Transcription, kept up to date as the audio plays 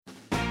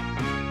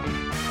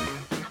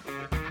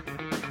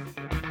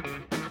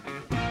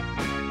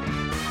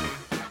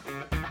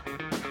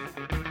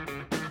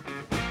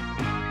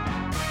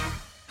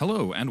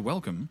Hello and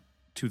welcome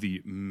to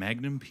the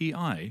Magnum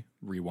PI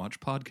Rewatch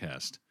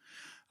Podcast.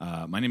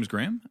 My name is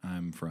Graham.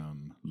 I'm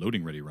from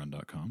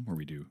loadingreadyrun.com, where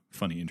we do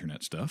funny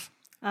internet stuff.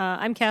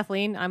 I'm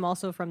Kathleen. I'm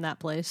also from that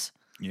place.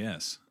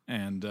 Yes,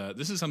 and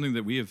this is something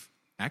that we have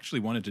actually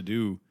wanted to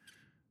do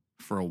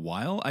for a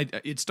while.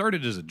 It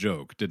started as a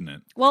joke, didn't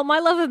it? Well, my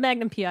love of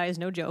Magnum PI is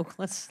no joke.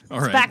 Let's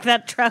right. back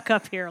that truck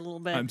up here a little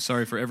bit. I'm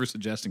sorry for ever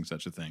suggesting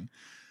such a thing.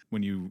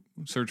 When you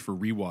search for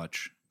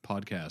rewatch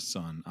podcasts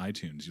on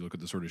iTunes, you look at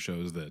the sort of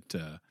shows that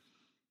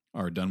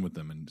are done with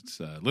them, and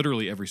it's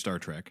literally every Star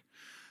Trek.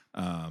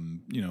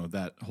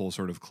 That whole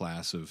sort of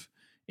class of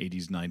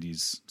 80s,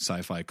 90s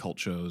sci-fi cult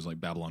shows like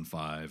Babylon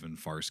 5 and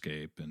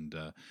Farscape, and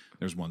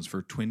there's ones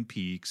for Twin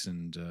Peaks,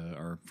 and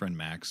our friend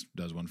Max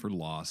does one for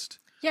Lost.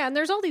 Yeah, and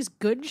there's all these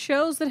good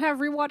shows that have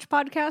rewatch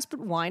podcasts, but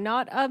why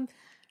not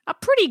a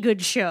pretty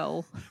good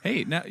show?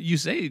 Hey, now you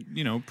say,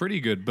 pretty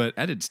good, but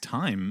at its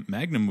time,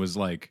 Magnum was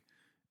like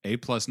A+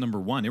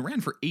 #1. It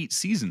ran for 8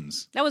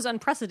 seasons. That was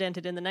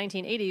unprecedented in the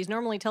 1980s.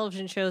 Normally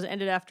television shows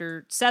ended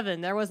after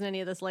 7. There wasn't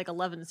any of this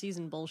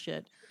 11-season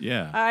bullshit.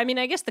 Yeah. I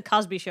guess the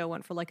Cosby Show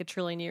went for 1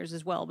 trillion years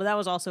as well, but that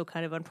was also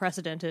kind of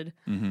unprecedented.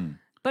 Mm-hmm.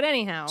 But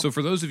anyhow. So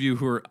for those of you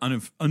who are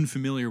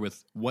unfamiliar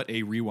with what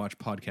a rewatch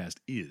podcast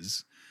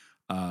is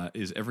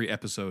every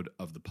episode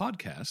of the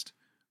podcast,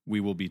 we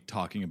will be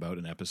talking about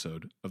an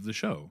episode of the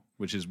show,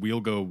 which is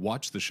we'll go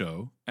watch the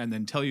show and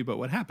then tell you about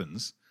what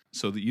happens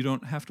so that you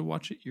don't have to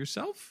watch it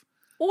yourself.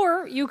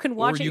 Or you can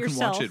watch it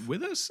yourself. Or you can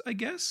watch it with us, I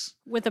guess.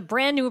 With a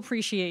brand new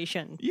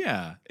appreciation.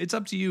 Yeah, it's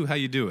up to you how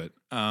you do it.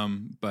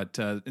 But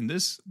in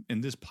this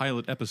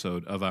pilot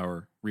episode of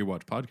our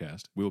rewatch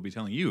podcast, we will be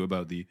telling you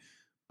about the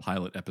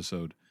pilot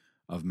episode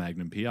of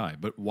Magnum PI.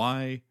 But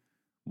why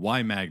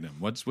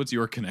Magnum? What's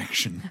your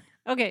connection?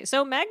 Okay,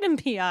 so Magnum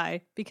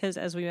PI, because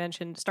as we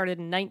mentioned, started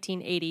in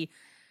 1980,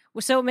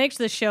 so it makes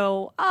the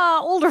show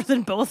older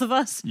than both of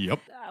us. Yep.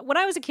 When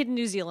I was a kid in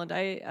New Zealand,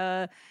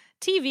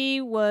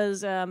 TV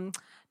was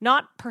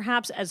not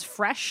perhaps as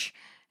fresh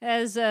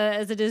as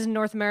it is in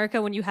North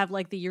America when you have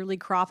the yearly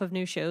crop of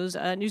new shows.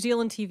 New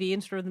Zealand TV in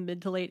sort of the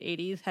mid to late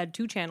 80s had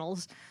 2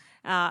 channels.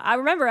 I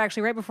remember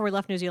actually right before we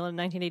left New Zealand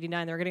in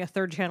 1989, they were getting a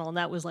 3rd channel, and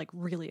that was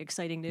really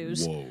exciting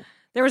news. Whoa.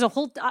 There was a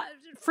whole...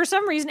 for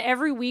some reason,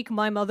 every week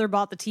my mother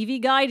bought the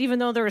TV guide, even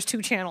though there was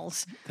 2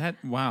 channels.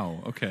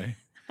 Wow, okay.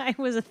 It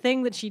was a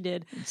thing that she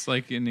did. It's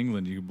like in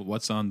England,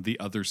 what's on the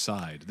other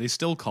side? They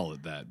still call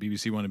it that.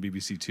 BBC One and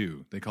BBC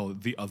Two. They call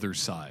it the other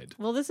side.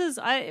 Well, this is...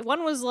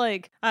 one was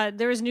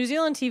there was New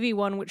Zealand TV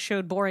One, which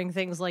showed boring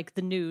things like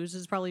the news.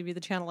 This would probably be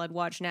the channel I'd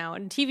watch now.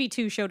 And TV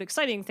 2 showed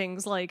exciting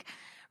things like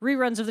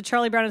reruns of the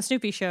Charlie Brown and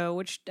Snoopy show,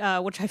 which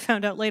I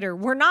found out later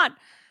were not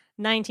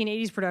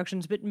 1980s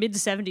productions, but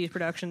mid-70s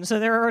productions. So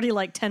they're already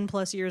 10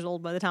 plus years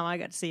old by the time I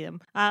got to see them.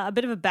 A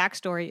bit of a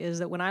backstory is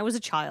that when I was a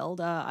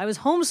child, I was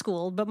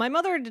homeschooled, but my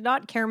mother did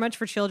not care much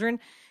for children.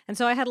 And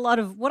so I had a lot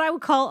of what I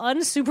would call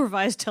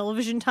unsupervised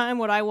television time,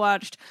 what I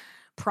watched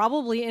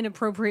probably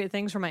inappropriate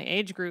things for my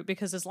age group,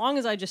 because as long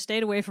as I just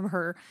stayed away from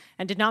her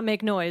and did not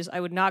make noise, I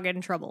would not get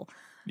in trouble.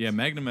 Yeah,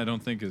 Magnum I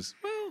don't think is...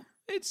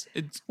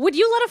 It's. Would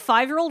you let a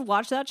 5-year-old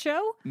watch that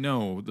show?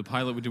 No, the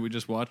pilot we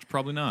just watched,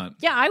 probably not.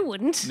 Yeah, I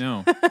wouldn't.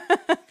 No.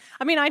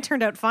 I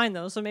turned out fine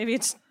though, so maybe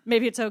it's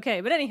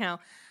okay. But anyhow,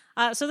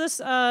 so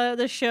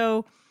this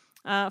show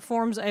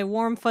forms a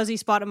warm, fuzzy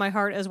spot in my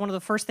heart as one of the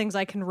first things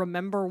I can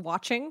remember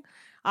watching.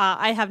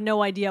 I have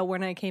no idea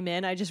when I came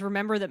in. I just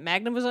remember that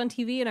Magnum was on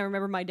TV, and I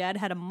remember my dad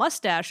had a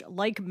mustache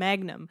like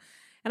Magnum.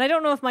 And I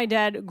don't know if my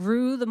dad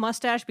grew the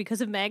mustache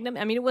because of Magnum.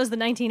 It was the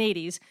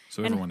 1980s.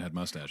 So everyone had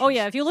mustaches. Oh,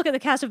 yeah. If you look at the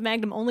cast of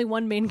Magnum, only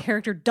one main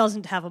character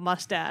doesn't have a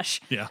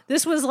mustache. Yeah.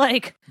 This was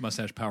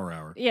Mustache Power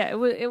Hour. Yeah,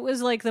 it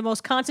was the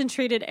most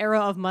concentrated era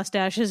of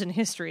mustaches in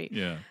history.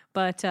 Yeah.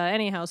 But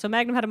anyhow, so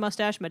Magnum had a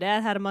mustache. My dad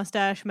had a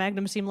mustache.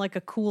 Magnum seemed like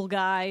a cool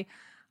guy.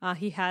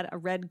 He had a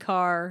red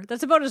car.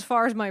 That's about as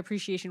far as my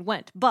appreciation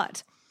went.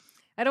 But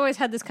I'd always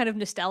had this kind of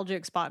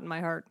nostalgic spot in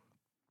my heart.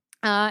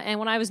 And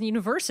when I was in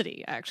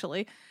university,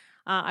 actually...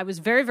 I was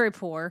very, very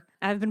poor.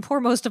 I've been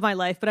poor most of my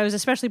life, but I was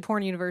especially poor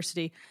in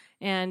university.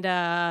 And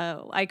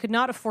I could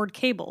not afford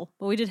cable,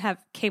 but we did have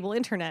cable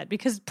internet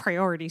because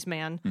priorities,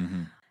 man.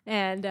 Mm-hmm.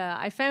 And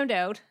I found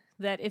out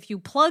that if you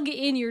plug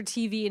in your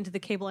TV into the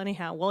cable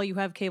anyhow while you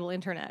have cable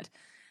internet,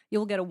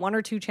 you'll get a 1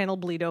 or 2 channel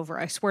bleed over.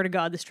 I swear to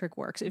God, this trick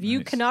works. If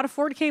you cannot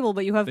afford cable,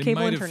 but you have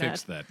cable internet. They might have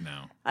fixed that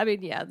now.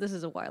 Yeah, this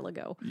is a while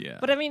ago. Yeah.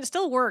 But it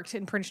still worked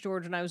in Prince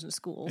George when I was in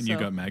school. And you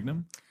got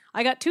Magnum?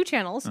 I got 2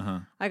 channels. Uh-huh.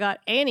 I got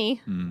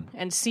Annie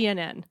and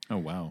CNN. Oh,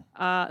 wow.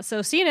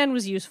 So CNN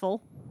was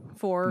useful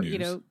for,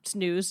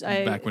 news.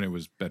 Back when it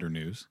was better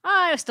news.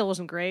 It still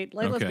wasn't great.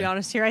 Let's be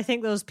honest here. I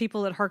think those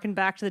people that harken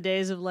back to the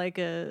days of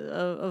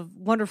a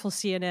wonderful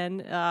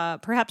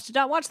CNN perhaps did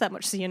not watch that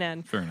much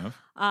CNN. Fair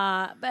enough.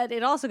 But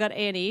it also got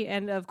Annie.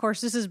 And, of course,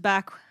 this is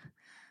back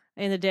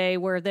in the day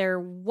where there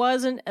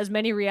wasn't as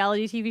many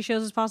reality TV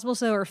shows as possible.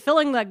 So we're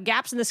filling the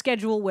gaps in the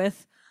schedule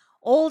with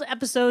old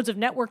episodes of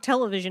network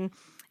television,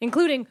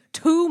 including,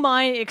 to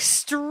my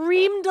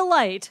extreme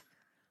delight,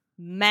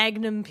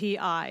 Magnum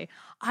PI.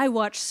 I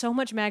watched so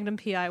much Magnum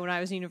PI when I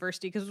was in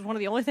university because it was one of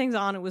the only things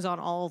on. It was on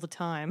all the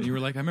time. And you were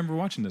like, I remember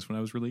watching this when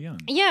I was really young.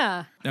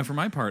 Yeah. Now, for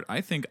my part,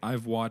 I think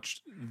I've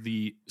watched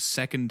the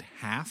second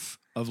half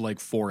of like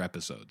 4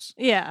 episodes.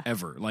 Yeah.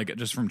 Ever. Like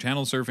just from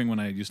channel surfing when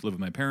I used to live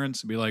with my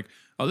parents, be like,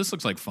 oh, this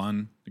looks like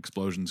fun.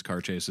 Explosions, car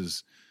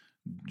chases,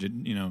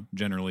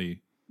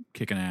 generally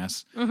kicking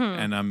ass.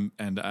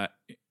 And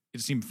it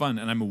seemed fun,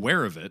 and I'm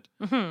aware of it.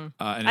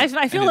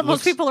 I feel that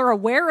most people are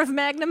aware of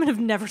Magnum and have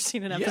never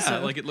seen an episode. Yeah,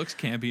 like it looks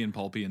campy and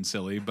pulpy and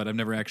silly, but I've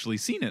never actually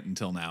seen it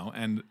until now,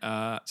 and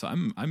so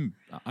I'm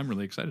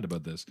really excited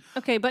about this.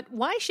 Okay, but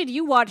why should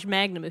you watch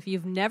Magnum if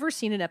you've never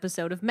seen an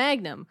episode of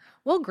Magnum?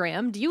 Well,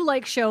 Graham, do you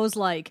like shows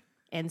like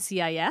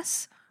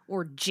NCIS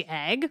or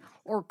JAG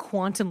or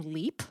Quantum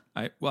Leap?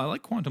 I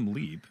like Quantum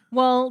Leap.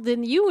 Well,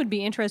 then you would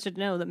be interested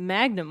to know that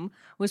Magnum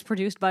was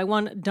produced by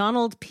one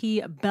Donald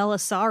P.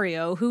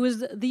 Bellisario, who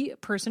is the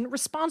person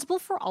responsible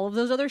for all of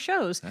those other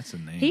shows. That's a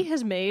name. He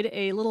has made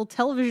a little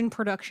television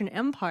production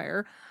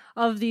empire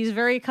of these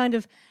very kind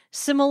of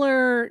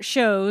similar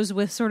shows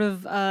with sort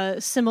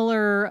of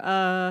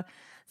similar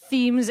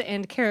themes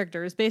and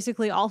characters.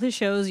 Basically, all his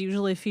shows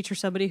usually feature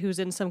somebody who's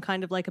in some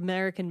kind of like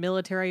American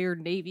military or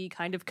Navy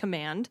kind of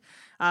command.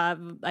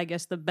 I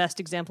guess the best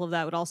example of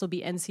that would also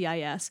be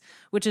NCIS,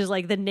 which is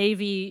like the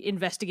Navy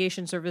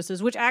Investigation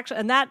Services, which actually,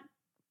 and that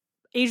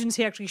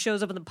agency actually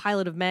shows up in the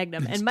pilot of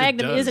Magnum. And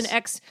Magnum is an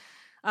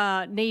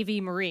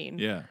ex-Navy Marine.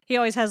 Yeah. He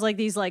always has like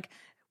these like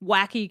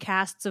wacky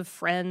casts of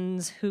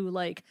friends who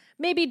like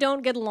maybe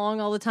don't get along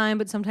all the time,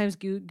 but sometimes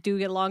do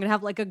get along and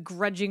have like a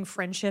grudging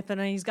friendship. And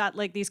he's got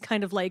like these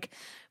kind of like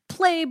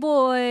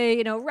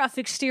playboy, rough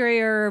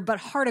exterior, but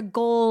heart of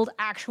gold,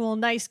 actual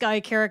nice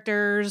guy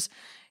characters.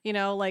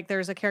 Like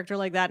there's a character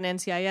like that in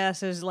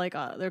NCIS. There's like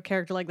their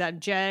character like that in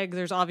JAG.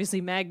 There's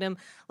obviously Magnum.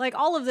 Like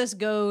all of this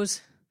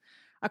goes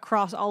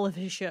across all of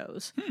his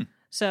shows.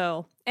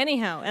 So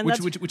anyhow, and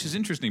which is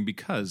interesting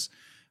because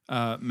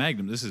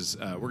Magnum, this is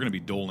we're going to be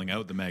doling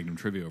out the Magnum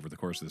trivia over the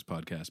course of this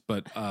podcast,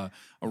 but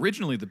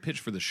originally the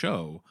pitch for the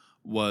show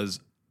was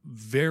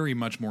very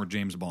much more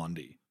James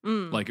Bondy.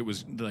 Like it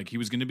was like he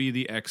was going to be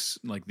the ex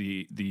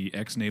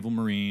naval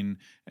Marine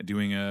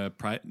doing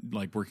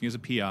working as a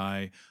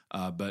PI,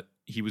 but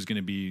he was going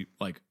to be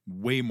like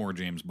way more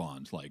James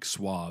Bond, like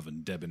suave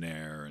and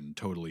debonair and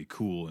totally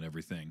cool and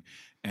everything.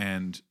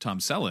 And Tom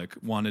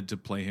Selleck wanted to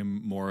play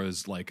him more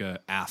as like a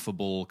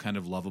affable, kind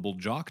of lovable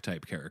jock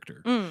type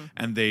character.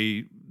 And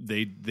they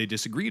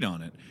disagreed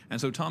on it. And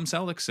so Tom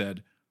Selleck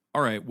said,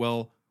 all right,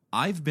 well,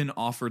 I've been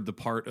offered the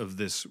part of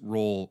this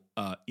role,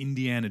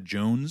 Indiana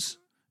Jones,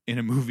 in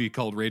a movie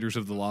called Raiders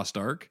of the Lost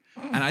Ark,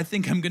 and I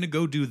think I'm going to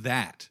go do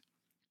that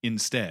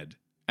instead.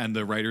 And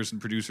the writers and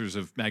producers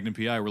of Magnum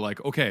PI were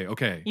like,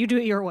 okay. You do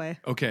it your way.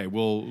 Okay,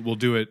 we'll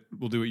do it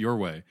your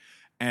way.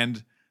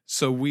 And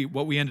so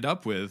what we ended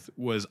up with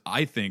was,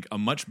 I think, a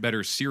much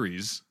better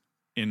series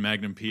in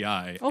Magnum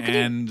PI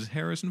and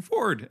Harrison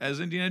Ford as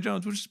Indiana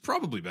Jones, which is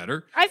probably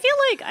better. I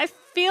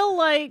feel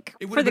like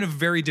it would have been a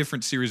very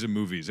different series of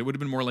movies. It would have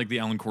been more like the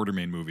Alan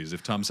Quartermain movies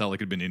if Tom Selleck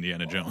had been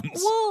Indiana Jones.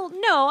 Well,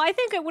 no, I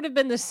think it would have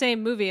been the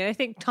same movie. I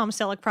think Tom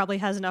Selleck probably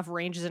has enough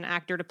range as an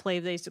actor to play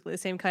basically the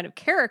same kind of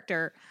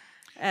character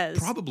as...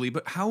 Probably,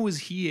 but how was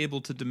he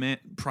able to demand...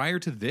 Prior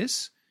to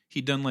this,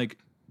 he'd done like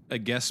a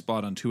guest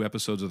spot on 2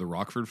 episodes of The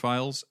Rockford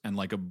Files and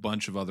like a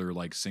bunch of other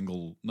like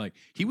single... Like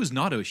he was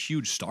not a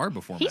huge star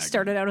before He Magnum.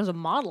 started out as a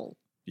model.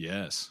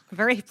 Yes.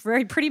 Very,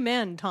 very pretty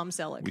man, Tom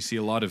Selleck. We see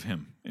a lot of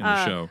him in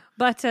the show.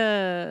 But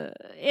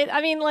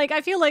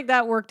I feel like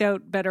that worked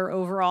out better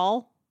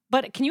overall.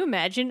 But can you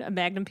imagine a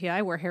Magnum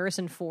PI where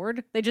Harrison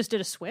Ford, they just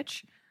did a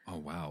switch? Oh,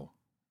 wow.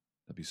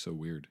 That'd be so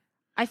weird.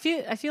 I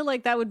feel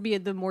like that would be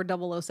the more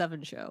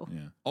 007 show.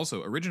 Yeah.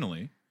 Also,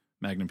 originally,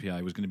 Magnum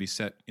PI was going to be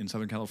set in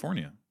Southern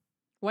California.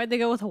 Why'd they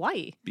go with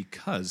Hawaii?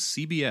 Because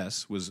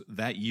CBS was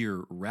that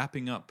year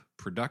wrapping up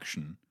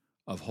production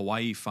of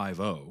Hawaii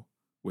Five-0,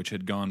 which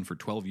had gone for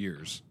 12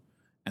 years,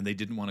 and they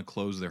didn't want to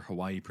close their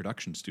Hawaii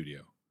production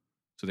studio.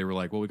 So they were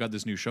like, well, we got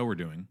this new show we're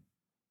doing.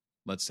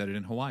 Let's set it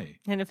in Hawaii.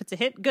 And if it's a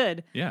hit,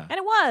 good. Yeah. And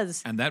it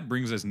was. And that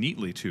brings us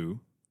neatly to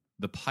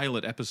the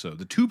pilot episode,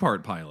 the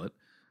 2-part pilot.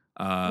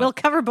 We'll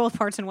cover both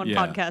parts in one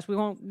podcast. We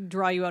won't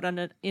draw you out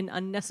in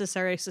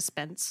unnecessary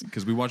suspense.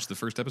 Because we watched the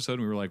first episode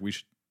and we were like, we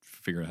should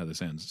figure out how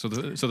this ends. So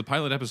the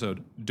pilot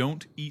episode,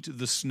 Don't Eat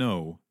the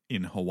Snow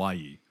in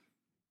Hawaii.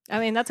 I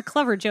mean, that's a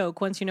clever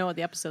joke once you know what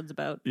the episode's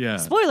about. Yeah.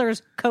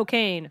 Spoilers,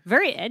 cocaine.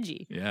 Very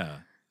edgy. Yeah.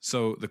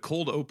 So the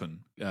cold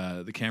open,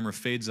 the camera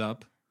fades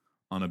up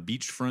on a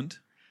beachfront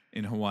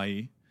in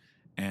Hawaii.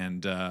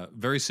 And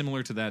very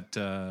similar to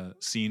that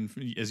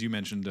scene, as you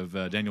mentioned, of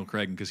Daniel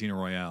Craig in Casino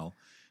Royale.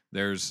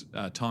 There's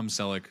Tom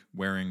Selleck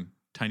wearing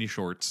tiny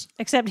shorts.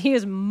 Except he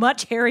is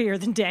much hairier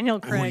than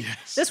Daniel Craig. Oh,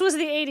 yes. This was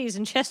the 80s,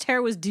 and chest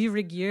hair was de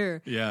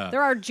rigueur. Yeah.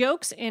 There are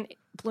jokes in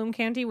Bloom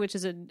County, which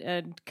is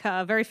a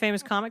very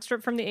famous comic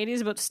strip from the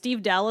 80s about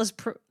Steve Dallas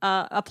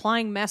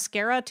applying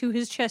mascara to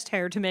his chest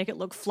hair to make it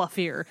look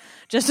fluffier,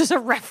 just as a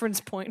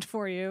reference point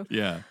for you.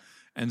 Yeah.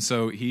 And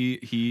so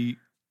he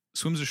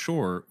swims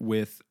ashore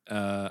with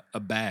a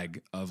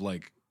bag of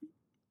like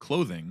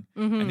clothing,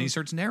 and he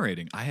starts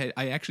narrating. I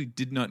actually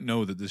did not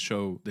know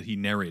that he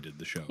narrated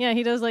the show. Yeah,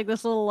 he does like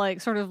this little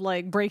like sort of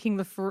like breaking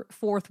the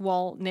fourth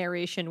wall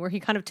narration where he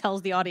kind of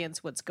tells the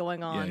audience what's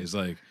going on. Yeah, he's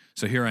like,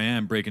 so here I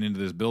am breaking into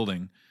this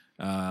building.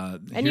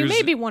 And you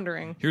may be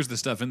wondering. Here's the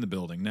stuff in the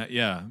building. Now,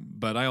 yeah,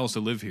 but I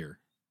also live here.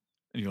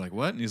 And you're like,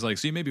 what? And he's like,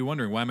 so you may be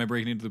wondering, why am I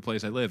breaking into the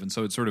place I live? And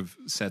so it sort of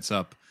sets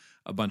up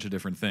a bunch of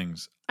different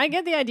things. I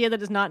get the idea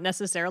that it's not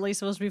necessarily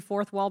supposed to be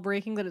fourth wall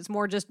breaking, that it's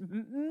more just,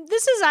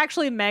 this is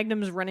actually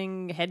Magnum's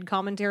running head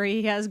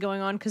commentary he has going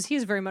on, because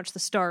he's very much the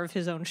star of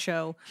his own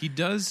show. He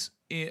does,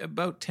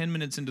 about 10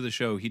 minutes into the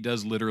show, he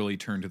does literally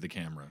turn to the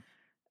camera.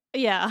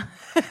 Yeah.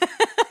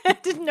 I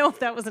didn't know if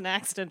that was an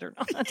accident or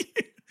not.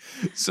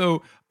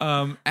 So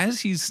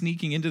as he's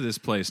sneaking into this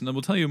place, and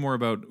we'll tell you more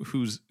about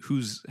whose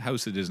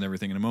house it is and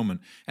everything in a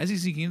moment, as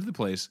he's sneaking into the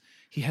place,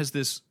 he has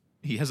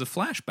a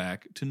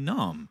flashback to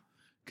Nam,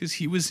 because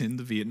he was in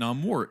the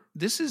Vietnam War.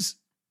 This is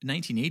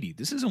 1980.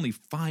 This is only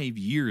 5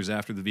 years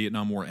after the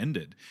Vietnam War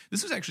ended.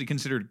 This was actually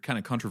considered kind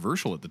of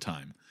controversial at the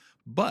time.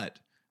 But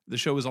the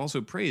show is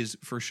also praised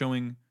for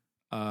showing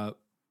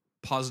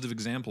positive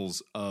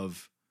examples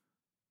of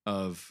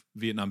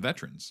Vietnam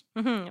veterans.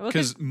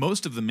 Because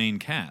most of the main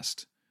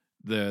cast,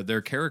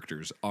 their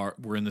characters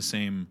were in the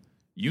same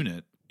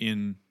unit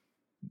in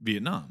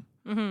Vietnam.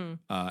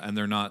 And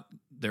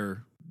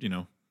they're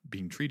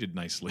being treated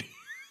nicely.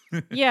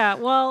 Yeah,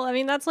 well, I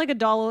mean, that's like a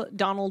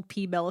Donald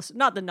P. Bellisario,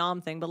 not the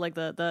Nam thing, but like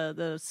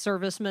the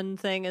serviceman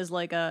thing is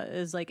like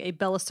a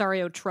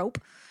Belisario trope.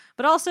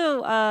 But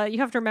also, you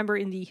have to remember,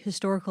 in the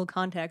historical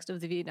context of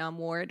the Vietnam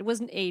War, it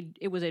was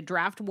a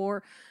draft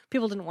war.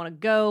 People didn't want to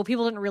go.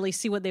 People didn't really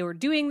see what they were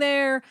doing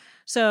there.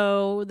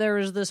 So there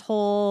was this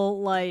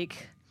whole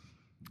like,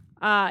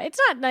 it's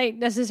not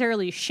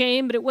necessarily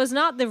shame, but it was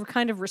not the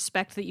kind of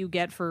respect that you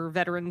get for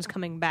veterans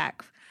coming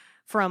back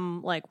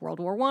from like World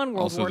War I,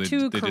 World War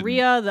II,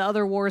 Korea, the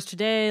other wars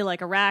today,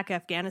 like Iraq,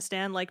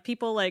 Afghanistan. Like,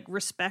 people like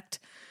respect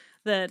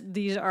that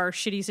these are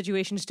shitty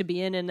situations to be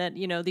in, and that,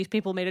 these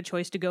people made a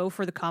choice to go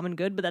for the common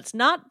good, but that's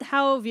not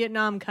how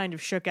Vietnam kind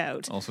of shook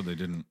out. Also, they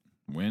didn't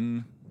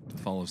win. The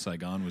fall of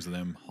Saigon was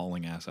them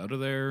hauling ass out of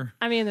there.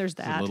 I mean, there's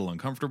that. It's a little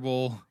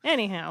uncomfortable.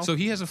 Anyhow. So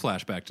he has a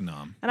flashback to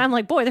Nam. And I'm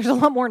like, boy, there's a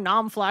lot more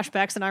Nam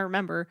flashbacks than I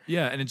remember.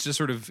 Yeah, and it's just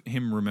sort of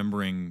him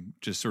remembering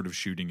just sort of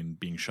shooting and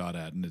being shot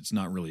at, and it's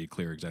not really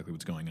clear exactly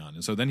what's going on.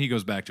 And so then he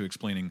goes back to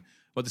explaining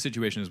what the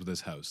situation is with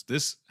this house.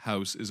 This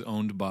house is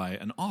owned by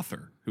an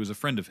author who is a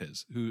friend of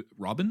his,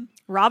 Robin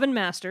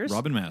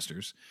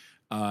Masters.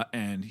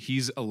 And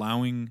he's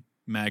allowing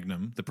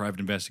Magnum, the private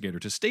investigator,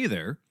 to stay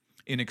there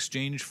in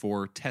exchange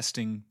for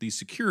testing the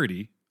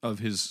security of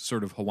his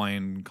sort of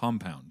Hawaiian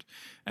compound.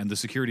 And the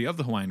security of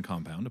the Hawaiian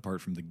compound,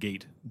 apart from the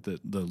gate, the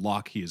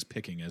lock he is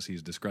picking as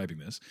he's describing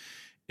this,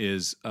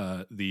 is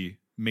the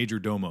major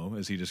domo,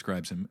 as he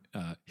describes him,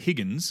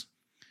 Higgins,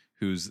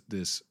 who's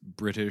this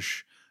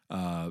British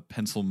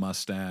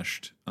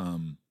pencil-mustached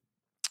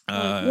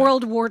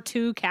World War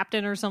II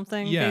captain or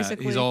something. Yeah,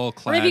 basically. He's all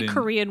clad. Or maybe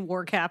Korean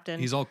War captain.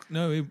 He's all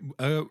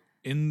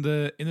in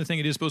the thing.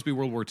 It is supposed to be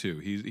World War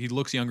II. He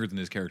looks younger than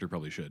his character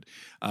probably should.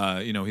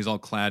 He's all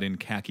clad in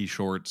khaki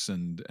shorts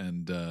and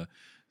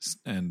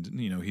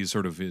he's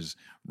sort of is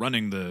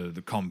running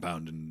the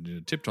compound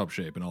in tip-top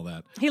shape and all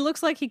that. He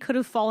looks like he could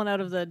have fallen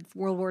out of the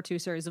World War II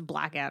series of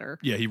Blackadder.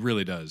 Yeah, he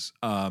really does.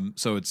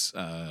 So it's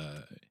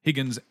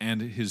Higgins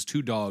and his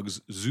two dogs,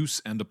 Zeus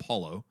and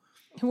Apollo,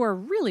 who are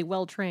really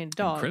well-trained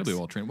dogs. Incredibly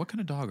well-trained. What kind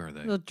of dog are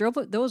they?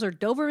 Those are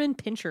Doberman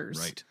Pinschers.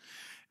 Right.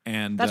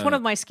 And that's one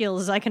of my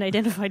skills, is I can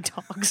identify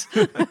dogs.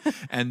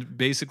 And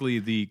basically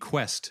the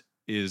quest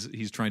is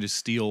he's trying to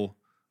steal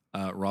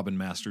Robin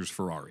Masters'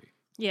 Ferrari.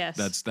 Yes.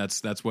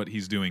 That's what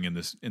he's doing in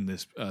this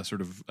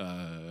sort of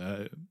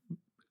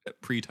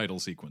pre-title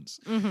sequence.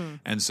 Mm-hmm.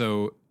 And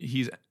so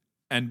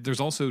there's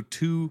also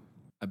two,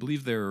 I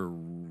believe they're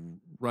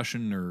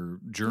Russian or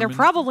German. They're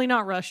probably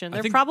not Russian.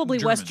 They're probably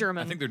German. West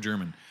German. I think they're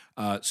German.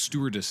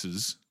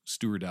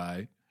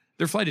 Stewardi.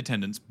 They're flight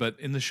attendants, but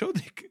in the show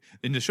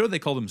they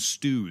call them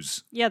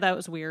stews. Yeah, that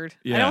was weird.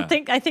 Yeah.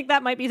 I think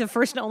that might be the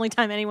first and only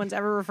time anyone's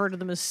ever referred to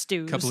them as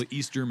stews. A couple of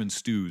East German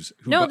stews.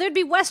 No, there'd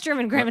be West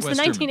German, Graham. It's the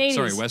 1980s.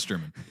 Sorry, West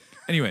German.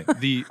 Anyway,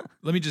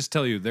 let me just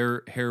tell you,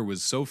 their hair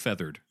was so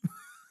feathered.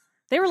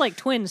 They were like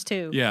twins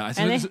too. Yeah,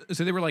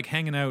 so they were like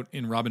hanging out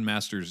in Robin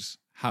Masters'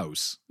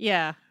 house.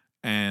 Yeah.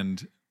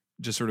 And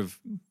just sort of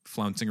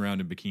flouncing around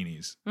in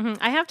bikinis. Mm-hmm.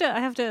 I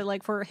have to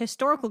like, for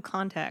historical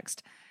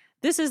context,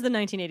 this is the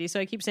 1980s, so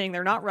I keep saying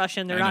they're not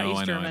Russian, they're not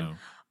East German. I know.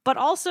 But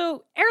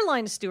also,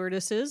 airline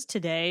stewardesses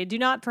today do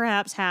not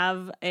perhaps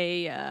have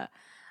a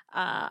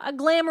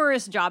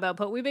glamorous job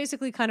output. We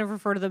basically kind of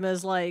refer to them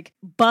as like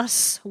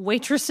bus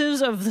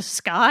waitresses of the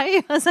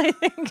sky, as I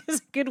think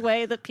is a good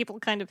way that people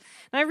kind of.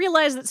 And I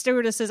realize that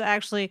stewardesses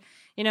actually,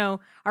 are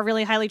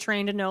really highly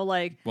trained and know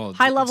like Well,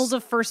 high levels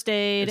of first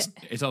aid.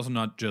 It's also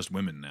not just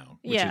women now,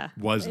 which Yeah.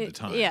 it was at the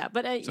time. Yeah,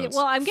 but So it's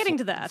well, I'm getting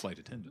to that. Flight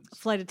attendants.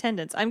 Flight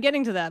attendants. I'm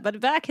getting to that. But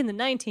back in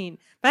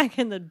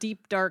the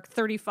deep dark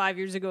 35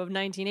 years ago of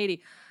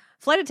 1980,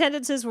 flight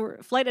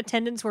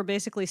attendants were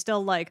basically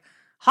still like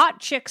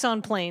hot chicks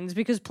on planes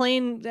because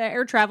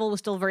air travel was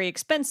still very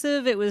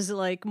expensive. It was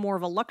like more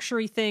of a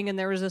luxury thing, and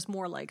there was this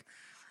more like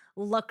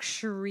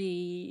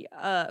luxury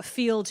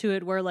feel to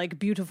it where like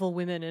beautiful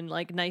women in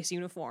like nice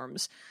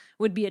uniforms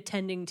would be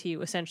attending to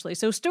you essentially.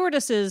 So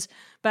stewardesses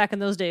back in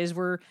those days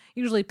were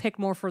usually picked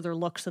more for their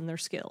looks than their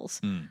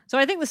skills. So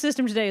I think the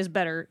system today is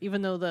better,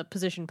 even though the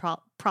position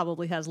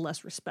probably has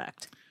less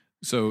respect.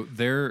 So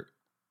they're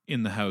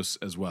in the house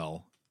as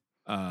well,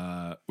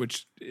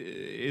 which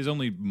is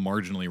only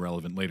marginally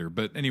relevant later.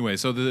 But anyway,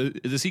 so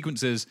the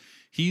sequence is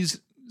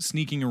he's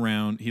sneaking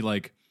around.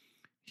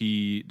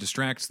 He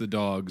distracts the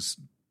dogs,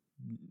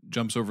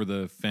 jumps over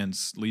the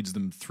fence, leads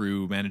them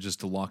through, manages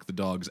to lock the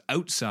dogs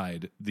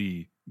outside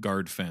the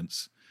guard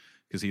fence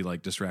because he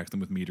like distracts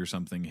them with meat or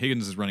something.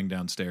 Higgins is running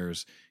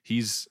downstairs.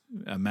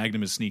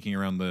 Magnum is sneaking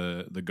around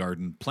the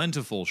garden.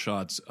 Plentiful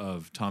shots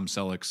of Tom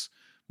Selleck's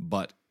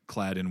butt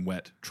clad in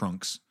wet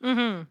trunks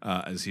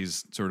as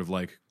he's sort of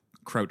like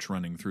crouch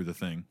running through the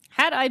thing.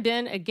 Had I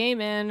been a gay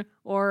man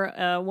or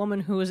a woman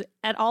who was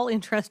at all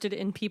interested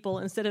in people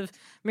instead of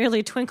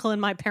merely a twinkle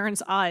in my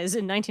parents' eyes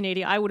in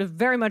 1980, I would have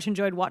very much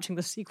enjoyed watching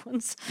the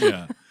sequence.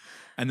 Yeah.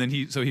 And then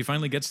he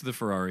finally gets to the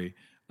Ferrari,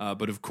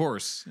 but of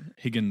course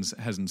Higgins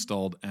has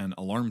installed an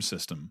alarm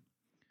system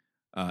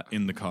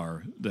in the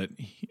car that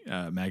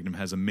Magnum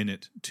has a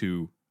minute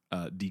to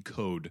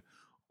decode,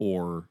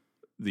 or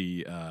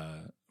the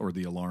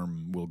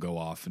alarm will go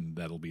off, and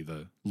that'll be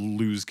the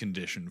lose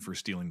condition for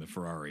stealing the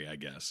Ferrari, I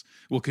guess.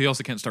 Well, he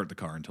also can't start the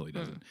car until he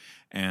does it,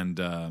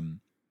 and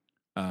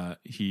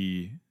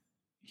he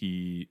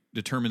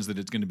determines that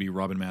it's going to be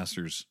Robin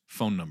Masters'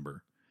 phone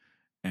number,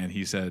 and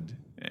he said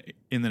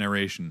in the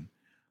narration,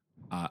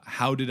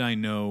 "How did I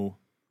know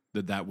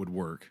that would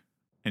work?"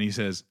 And he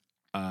says,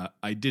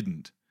 "I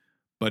didn't,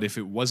 but if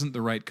it wasn't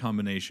the right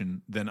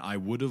combination, then I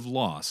would have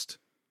lost."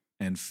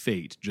 And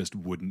fate just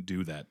wouldn't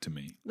do that to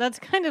me. That's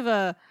kind of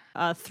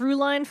a through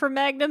line for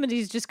Magnum, and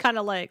he's just kind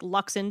of like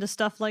lucks into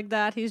stuff like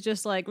that. He's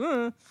just like,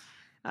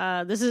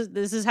 this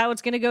is how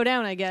it's going to go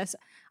down, I guess.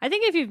 I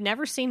think if you've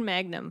never seen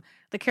Magnum,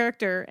 the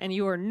character, and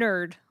you are a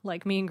nerd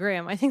like me and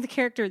Graham, I think the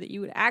character that you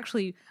would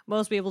actually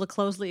most be able to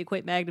closely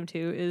equate Magnum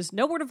to is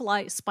No Word of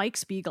Lie, Spike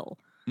Spiegel.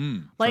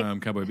 From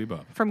Cowboy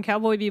Bebop. From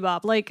Cowboy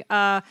Bebop. Like,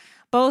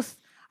 both...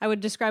 I would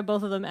describe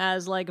both of them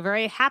as like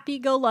very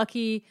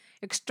happy-go-lucky,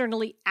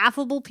 externally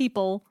affable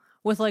people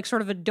with like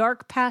sort of a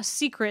dark past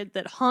secret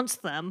that haunts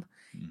them.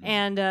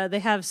 And they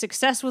have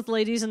success with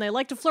ladies and they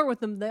like to flirt with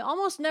them. They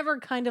almost never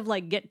kind of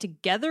like get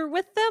together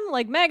with them.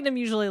 Like Magnum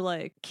usually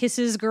like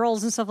kisses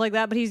girls and stuff like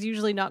that, but he's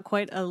usually not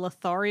quite a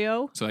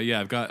Lothario. So yeah,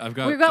 I've got we'll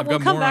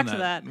come more back on to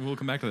that. We'll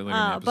come back to that later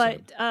in the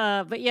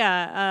episode. But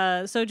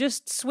yeah, so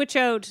just switch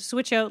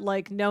out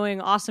like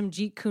knowing awesome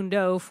Jeet Kune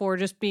Do for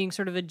just being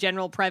sort of a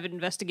general private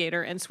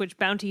investigator, and switch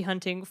bounty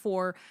hunting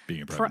for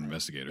being a private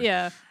investigator.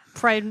 Yeah.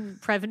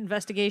 Private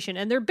investigation,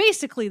 and they're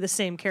basically the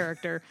same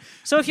character.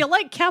 So if you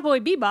like Cowboy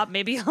Bebop,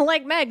 maybe you'll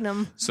like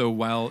Magnum. So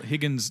while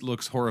Higgins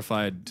looks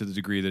horrified to the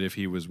degree that if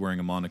he was wearing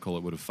a monocle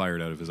it would have fired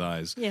out of his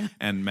eyes,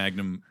 and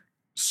Magnum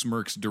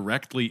smirks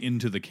directly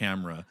into the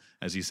camera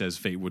as he says,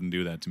 "Fate wouldn't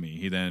do that to me,"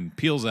 he then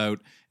peels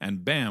out,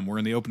 and bam, we're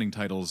in the opening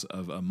titles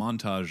of a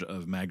montage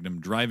of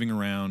Magnum driving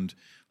around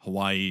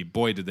Hawaii.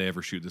 Boy, did they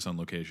ever shoot this on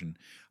location,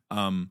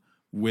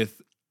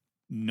 with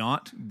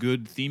not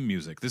good theme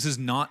music. This is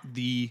not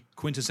the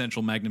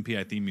quintessential Magnum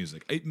PI theme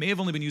music. It may have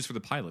only been used for the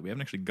pilot. We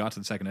haven't actually got to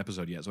the second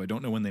episode yet, so I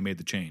don't know when they made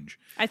the change.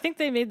 I think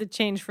they made the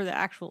change for the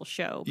actual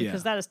show,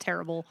 because that is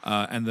terrible.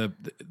 And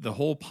the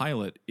whole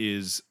pilot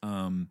is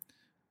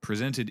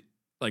presented,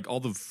 like all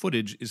the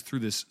footage is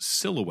through this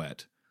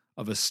silhouette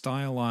of a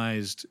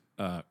stylized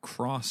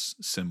cross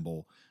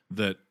symbol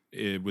that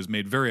it was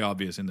made very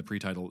obvious in the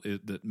pre-title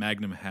that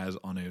Magnum has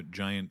on a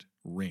giant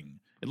ring.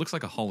 It looks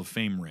like a Hall of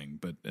Fame ring,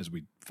 but as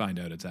we find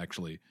out, it's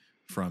actually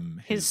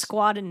from his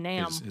squad in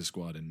Nam. His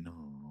squad in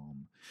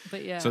Nam.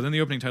 But yeah. So then the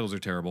opening titles are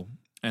terrible.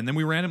 And then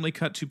we randomly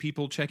cut to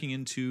people checking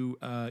into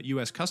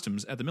U.S.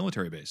 Customs at the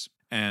military base.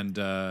 And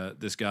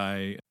this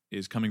guy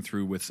is coming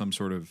through with some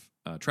sort of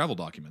travel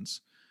documents.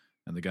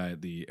 And the guy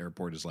at the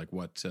airport is like,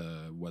 what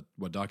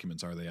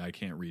documents are they? I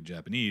can't read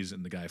Japanese.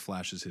 And the guy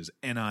flashes his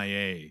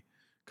NIA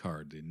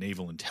card, the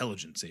Naval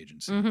Intelligence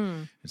Agency.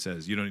 Mm-hmm. It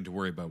says, you don't need to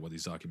worry about what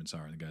these documents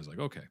are. And the guy's like,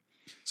 okay.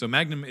 So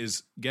Magnum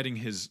is getting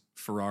his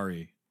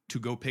Ferrari to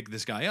go pick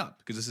this guy up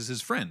because this is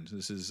his friend.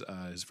 This is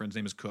his friend's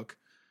name is Cook.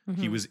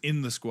 Mm-hmm. He was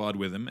in the squad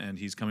with him, and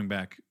he's coming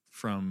back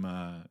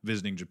from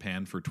visiting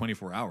Japan for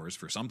 24 hours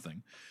for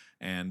something,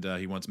 and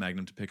he wants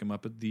Magnum to pick him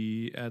up at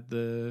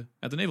the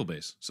naval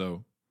base.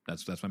 So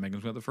that's why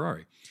Magnum's got the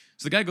Ferrari.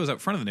 So the guy goes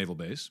out front of the naval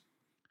base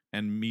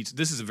and meets.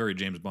 This is a very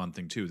James Bond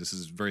thing too. This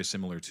is very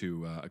similar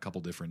to a couple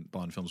different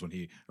Bond films when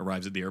he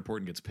arrives at the airport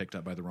and gets picked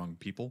up by the wrong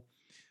people.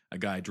 A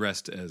guy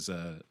dressed as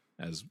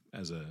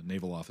as a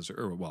naval officer,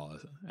 or well,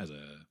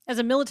 as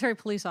a military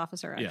police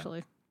officer, Yeah.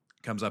 actually.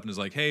 comes up and is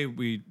like,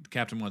 "Hey,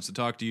 captain wants to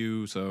talk to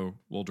you, so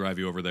we'll drive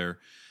you over there."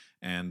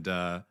 And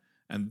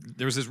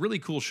there's this really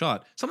cool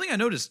shot. Something I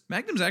noticed: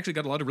 Magnum's actually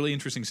got a lot of really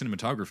interesting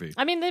cinematography.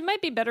 I mean, they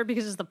might be better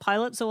because it's the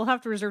pilot, so we'll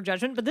have to reserve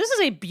judgment. But this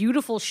is a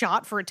beautiful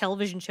shot for a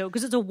television show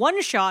because it's a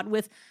one shot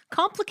with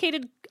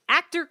complicated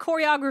actor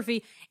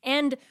choreography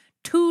and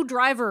two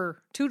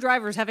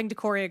drivers having to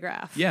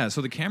choreograph. Yeah,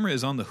 so the camera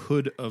is on the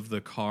hood of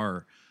the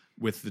car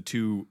with the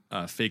two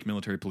fake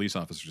military police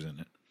officers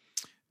in it,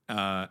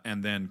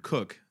 and then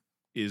Cook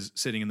is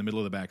sitting in the middle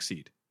of the back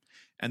seat,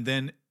 and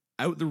then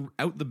out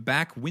the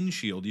back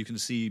windshield you can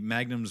see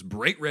Magnum's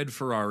bright red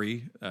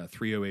Ferrari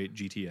 308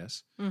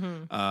 GTS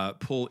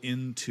pull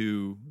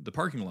into the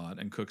parking lot,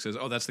 and Cook says,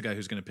 "Oh, that's the guy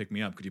who's going to pick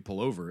me up. Could you pull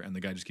over?" And the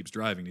guy just keeps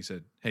driving. He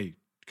said, "Hey,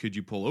 could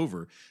you pull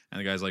over?" And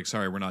the guy's like,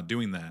 "Sorry, we're not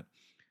doing that."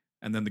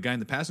 And then the guy in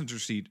the passenger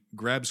seat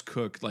grabs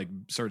Cook, like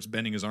starts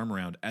bending his arm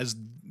around as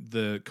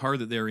the car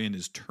that they're in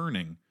is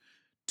turning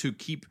to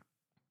keep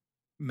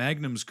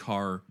Magnum's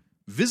car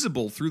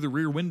visible through the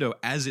rear window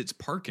as it's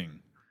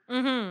parking,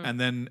 and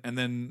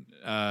then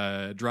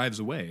drives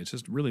away. It's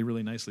just really,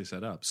 really nicely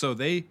set up. So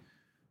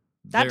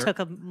that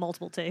took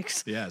multiple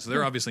takes. Yeah, so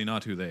they're obviously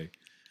not who they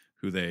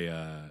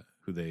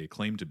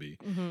claim to be.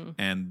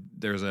 And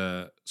there's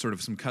a sort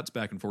of some cuts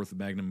back and forth with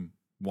Magnum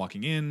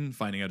walking in,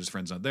 finding out his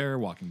friend's not there,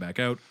 walking back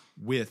out,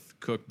 with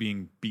Cook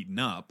being beaten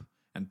up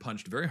and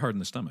punched very hard in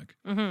the stomach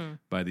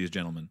by these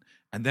gentlemen.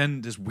 And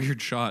then this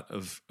weird shot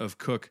of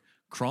Cook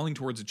crawling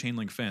towards a chain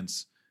link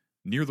fence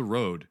near the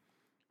road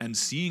and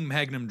seeing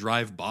Magnum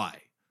drive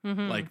by,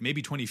 like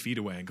maybe 20 feet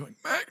away, and going,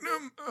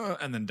 "Magnum,"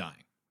 and then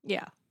dying.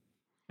 Yeah.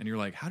 And you're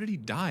like, how did he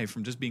die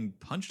from just being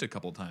punched a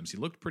couple times? He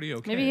looked pretty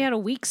okay. Maybe he had a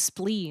weak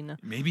spleen.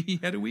 Maybe he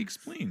had a weak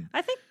spleen.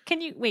 I think,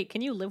 can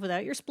you live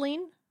without your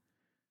spleen?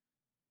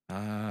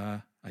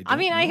 I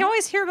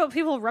always hear about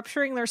people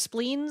rupturing their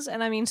spleens,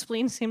 and I mean,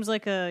 spleen seems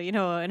like an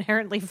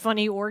inherently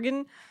funny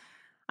organ.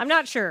 I'm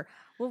not sure.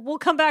 We'll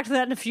come back to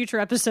that in a future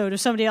episode. If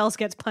somebody else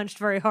gets punched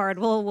very hard,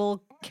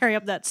 we'll carry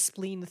up that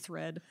spleen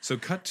thread. So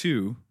cut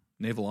to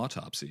naval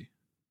autopsy,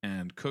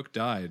 and Cook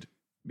died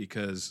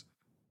because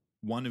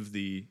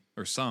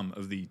some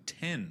of the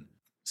 10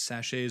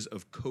 sachets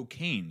of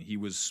cocaine he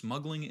was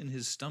smuggling in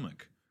his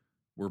stomach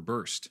were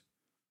burst.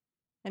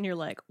 And you're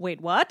like,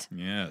 wait, what?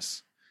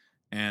 Yes.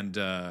 And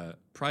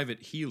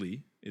Private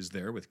Healy is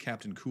there with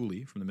Captain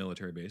Cooley from the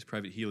military base.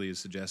 Private Healy is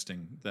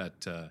suggesting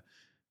that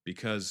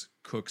because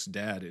Cook's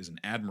dad is an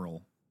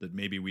admiral, that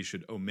maybe we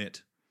should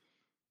omit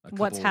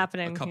what's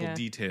happening. A couple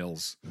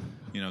details.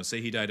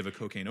 Say he died of a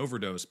cocaine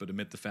overdose, but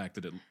omit the fact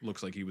that it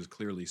looks like he was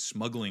clearly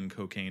smuggling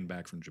cocaine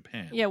back from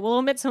Japan. Yeah, we'll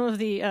omit some of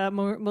the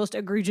most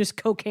egregious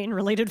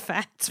cocaine-related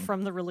facts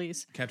from the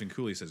release. Captain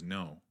Cooley says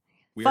no.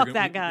 Fuck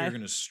that guy. We're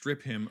going to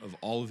strip him of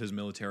all of his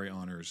military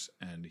honors,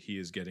 and he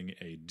is getting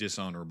a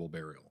dishonorable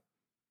burial.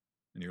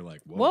 And you're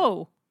like,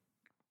 whoa.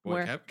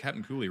 Boy,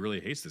 Captain Cooley really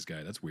hates this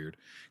guy. That's weird.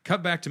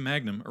 Cut back to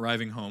Magnum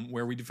arriving home,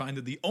 where we find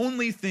that the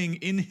only thing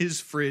in his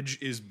fridge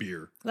is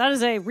beer. That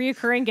is a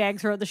reoccurring gag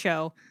throughout the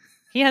show.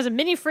 He has a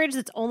mini fridge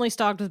that's only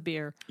stocked with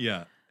beer.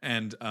 Yeah,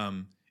 and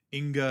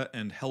Inga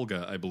and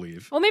Helga, I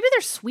believe. Oh, maybe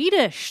they're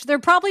Swedish. They're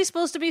probably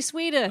supposed to be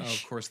Swedish.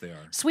 Oh, of course they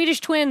are. Swedish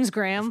twins,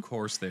 Graham. Of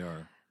course they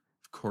are.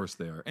 Of course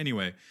they are.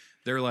 Anyway,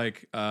 they're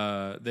like,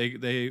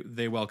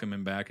 they welcome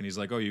him back, and he's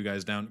like, "Oh, you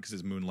guys down?" Because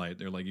it's moonlight.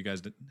 They're like, "You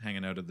guys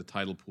hanging out at the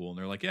tidal pool?" And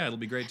they're like, "Yeah, it'll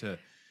be great to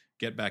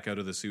get back out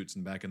of the suits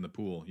and back in the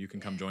pool. You can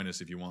come join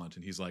us if you want."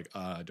 And he's like,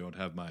 "I don't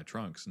have my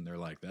trunks." And they're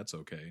like, "That's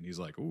okay." And he's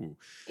like, "Ooh."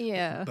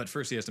 Yeah. But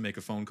first he has to make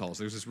a phone call.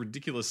 So there's this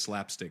ridiculous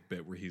slapstick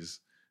bit where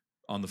he's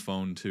on the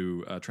phone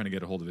to trying to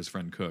get a hold of his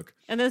friend Cook.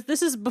 And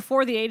this is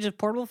before the age of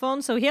portable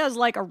phones, so he has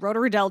like a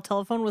rotary dial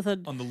telephone with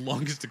on the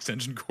longest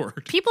extension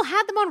cord. People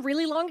had them on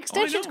really long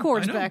extension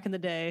cords back in the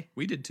day.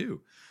 We did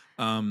too.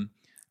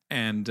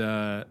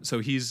 So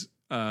he's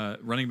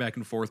running back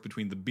and forth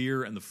between the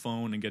beer and the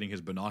phone and getting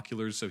his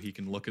binoculars so he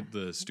can look at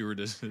the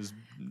stewardesses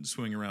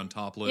swimming around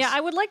topless. Yeah,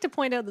 I would like to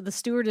point out that the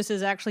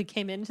stewardesses actually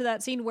came into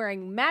that scene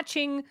wearing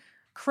matching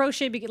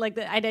crochet, like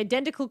an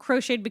identical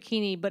crocheted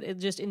bikini, but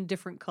just in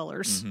different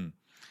colors. Mm-hmm.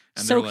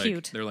 And so they're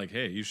cute. They're like,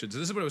 "Hey, you should." So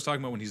this is what I was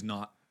talking about when he's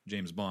not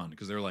James Bond,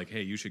 because they're like,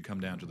 "Hey, you should come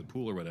down to the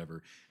pool or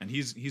whatever." And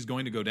he's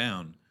going to go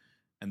down,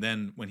 and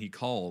then when he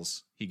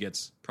calls, he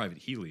gets Private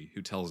Healy,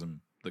 who tells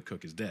him that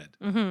Cook is dead.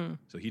 Mm-hmm.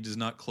 So he does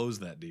not close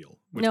that deal,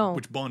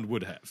 which Bond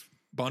would have.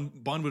 Bond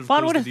would have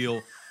closed the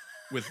deal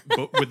with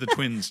the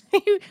twins,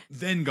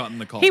 then gotten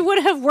the call. He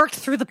would have worked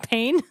through the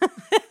pain.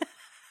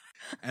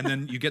 And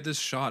then you get this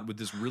shot with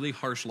this really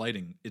harsh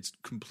lighting. It's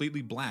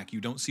completely black.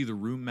 You don't see the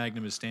room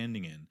Magnum is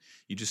standing in.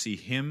 You just see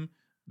him,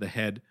 the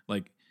head,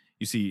 like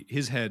you see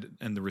his head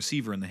and the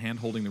receiver, and the hand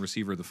holding the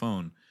receiver of the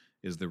phone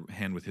is the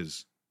hand with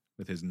his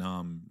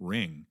nom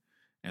ring.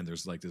 And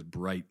there's like this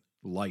bright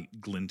light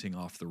glinting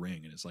off the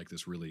ring, and it's like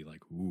this really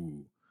like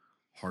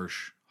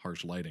harsh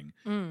lighting.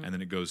 And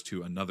then it goes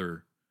to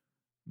another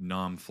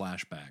nom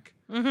flashback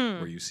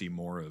where you see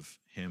more of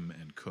him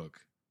and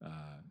Cook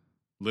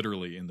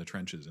literally in the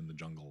trenches in the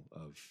jungle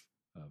of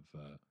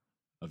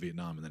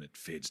Vietnam, and then it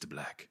fades to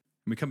black.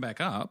 And we come back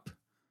up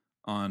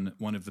on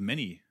one of the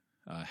many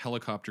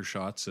helicopter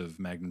shots of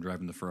Magnum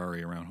driving the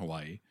Ferrari around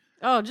Hawaii.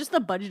 Oh, just the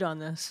budget on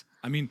this.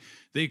 I mean,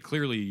 they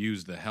clearly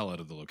used the hell out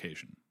of the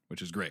location,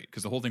 which is great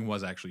because the whole thing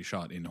was actually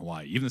shot in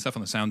Hawaii. Even the stuff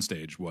on the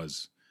soundstage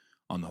was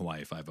on the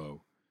Hawaii Five-0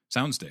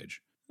 soundstage.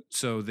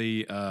 So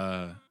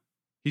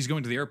he's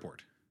going to the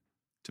airport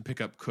to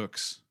pick up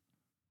Cook's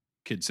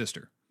kid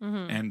sister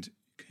and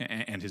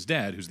his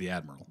dad, who's the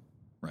admiral,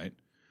 right?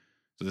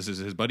 So this is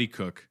his buddy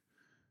Cook.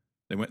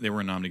 They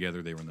were in Nam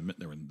together. They were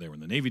in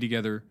the Navy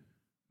together.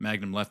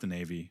 Magnum left the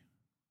Navy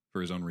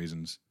for his own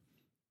reasons,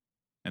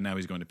 and now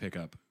he's going to pick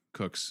up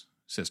Cook's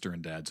sister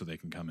and dad so they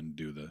can come and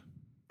do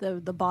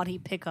the body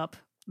pickup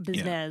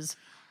business.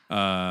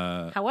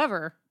 Yeah.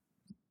 However,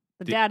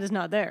 the dad is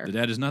not there. The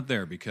dad is not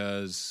there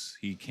because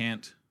he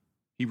can't.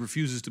 He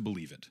refuses to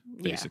believe it.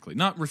 Basically,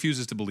 not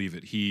refuses to believe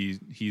it.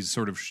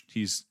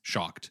 He's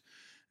shocked,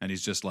 and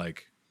he's just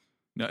like,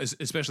 no,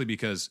 especially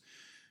because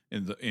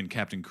in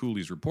Captain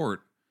Cooley's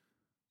report,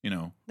 you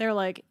know, they're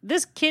like,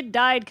 this kid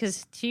died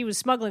because he was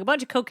smuggling a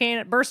bunch of cocaine.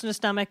 It burst in his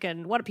stomach,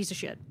 and what a piece of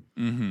shit.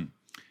 Mm-hmm.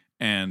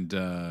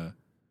 And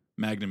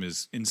Magnum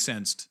is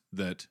incensed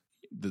that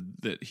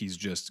he's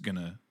just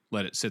gonna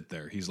let it sit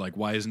there. He's like,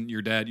 why isn't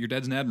your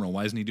dad's an admiral?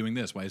 Why isn't he doing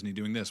this? Why isn't he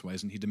doing this? Why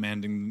isn't he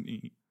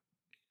demanding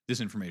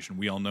this information?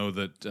 We all know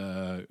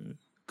that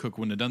Cook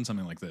wouldn't have done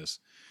something like this.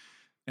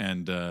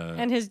 And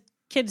his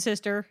kid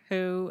sister,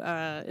 who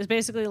is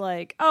basically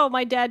like, oh,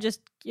 my dad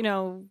just,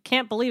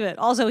 can't believe it.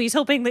 Also, he's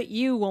hoping that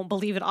you won't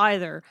believe it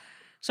either.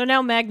 So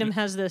now Magnum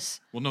has this.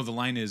 Well, no, the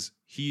line is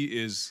he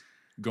is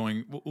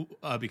going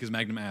because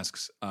Magnum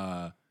asks,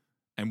 and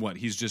what?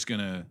 He's just going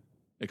to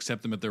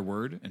accept them at their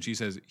word? And she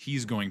says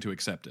he's going to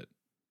accept it.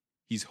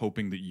 He's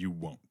hoping that you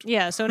won't.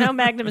 Yeah, so now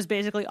Magnum is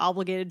basically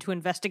obligated to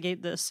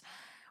investigate this.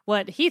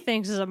 What he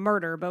thinks is a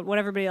murder, but what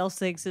everybody else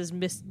thinks is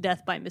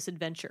death by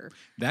misadventure.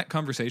 That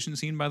conversation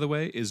scene, by the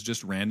way, is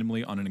just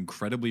randomly on an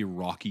incredibly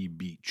rocky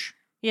beach.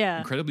 Yeah.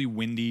 Incredibly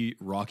windy,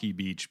 rocky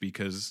beach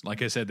because,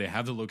 like I said, they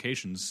have the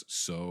locations,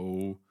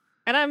 so...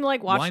 And I'm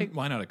like watching...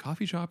 Why not a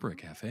coffee shop or a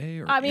cafe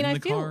or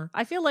car?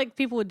 I feel like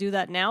people would do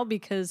that now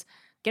because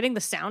getting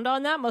the sound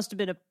on that must have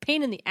been a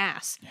pain in the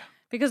ass. Yeah.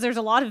 Because there's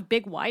a lot of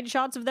big wide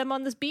shots of them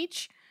on this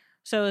beach.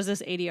 So is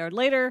this 80 yard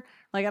later?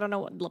 Like, I don't know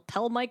what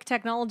lapel mic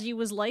technology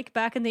was like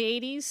back in the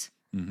 80s.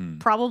 Mm-hmm.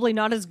 Probably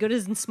not as good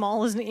as and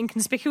small as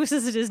inconspicuous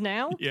as it is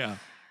now. Yeah.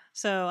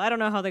 So I don't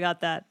know how they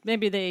got that.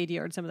 Maybe they 80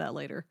 yard some of that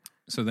later.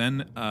 So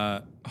then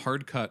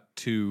hard cut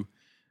to...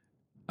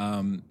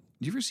 do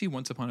you ever see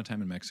Once Upon a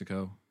Time in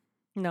Mexico?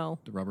 No.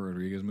 The Robert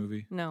Rodriguez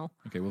movie? No.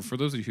 Okay, well, for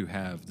those of you who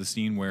have, the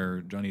scene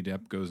where Johnny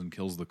Depp goes and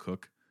kills the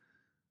cook,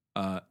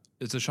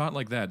 it's a shot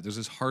like that. There's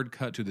this hard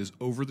cut to this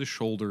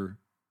over-the-shoulder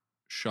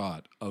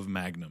shot of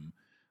Magnum,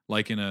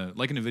 like in a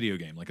video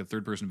game, like a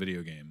third-person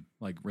video game,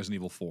 like Resident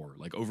Evil 4,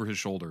 like over his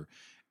shoulder,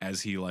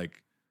 as he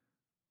like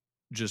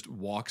just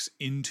walks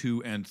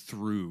into and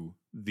through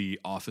the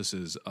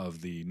offices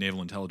of the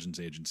Naval Intelligence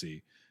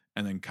Agency,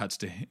 and then cuts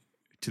to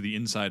the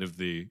inside of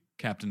the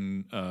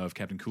Captain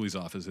Cooley's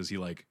office as he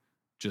like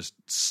just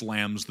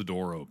slams the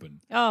door open.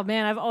 Oh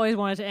man, I've always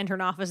wanted to enter an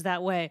office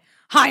that way.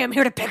 Hi, I'm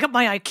here to pick up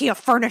my IKEA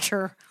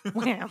furniture.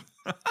 Wham.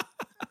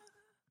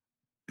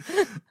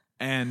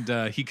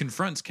 And he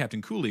confronts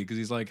Captain Cooley because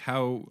he's like,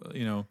 how,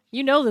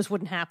 You know this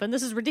wouldn't happen.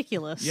 This is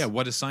ridiculous. Yeah,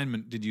 what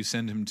assignment did you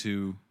send him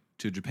to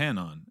Japan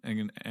on?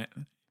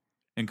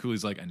 And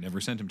Cooley's like, I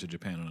never sent him to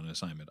Japan on an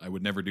assignment. I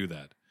would never do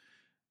that.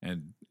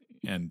 And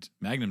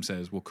Magnum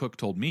says, well, Cook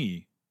told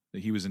me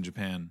that he was in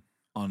Japan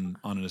on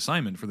an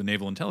assignment for the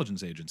Naval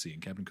Intelligence Agency,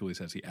 and Captain Cooley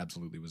says he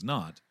absolutely was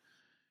not.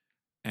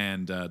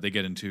 And they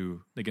get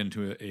into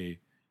a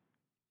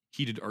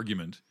heated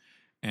argument,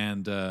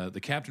 and the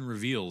captain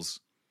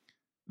reveals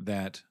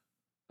that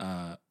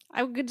I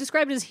would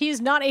describe it as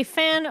he's not a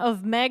fan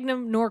of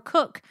Magnum nor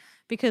Cook,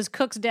 because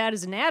Cook's dad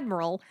is an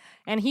admiral,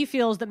 and he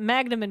feels that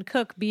Magnum and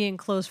Cook, being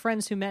close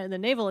friends who met in the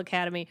Naval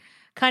Academy,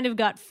 kind of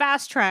got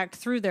fast-tracked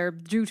through there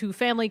due to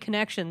family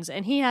connections,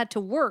 and he had to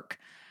work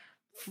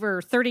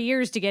for 30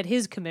 years to get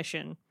his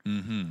commission.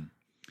 Mm-hmm.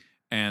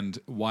 And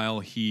while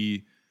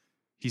he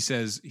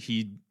says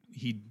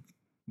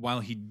while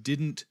he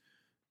didn't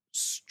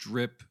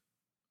strip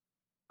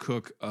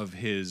Cook of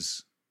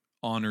his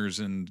honors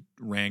and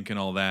rank and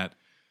all that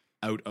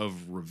out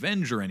of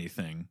revenge or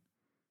anything,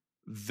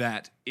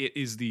 that it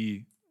is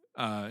he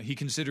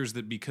considers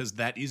that because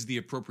that is the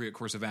appropriate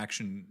course of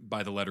action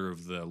by the letter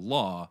of the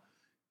law,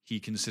 he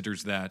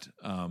considers that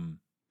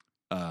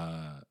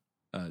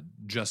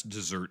just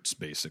desserts,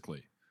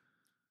 basically.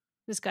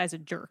 This guy's a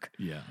jerk.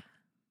 Yeah.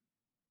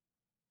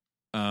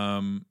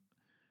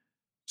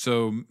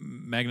 So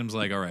Magnum's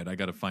like, all right, I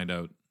got to find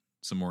out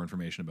some more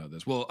information about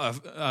this. Well,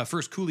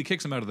 first Cooley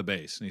kicks him out of the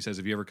base, and he says,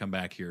 if you ever come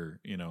back here,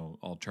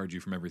 I'll charge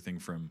you from everything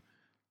from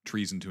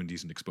treason to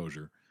indecent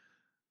exposure.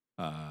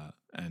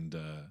 And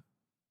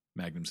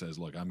Magnum says,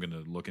 look, I'm going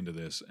to look into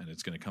this, and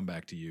it's going to come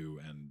back to you,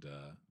 and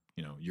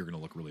you're going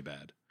to look really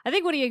bad. I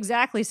think what he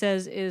exactly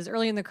says is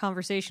early in the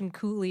conversation,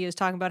 Cooley is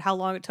talking about how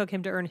long it took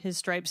him to earn his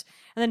stripes.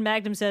 And then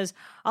Magnum says,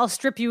 I'll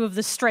strip you of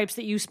the stripes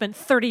that you spent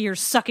 30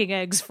 years sucking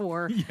eggs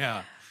for.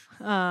 Yeah.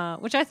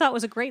 Which I thought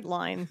was a great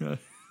line.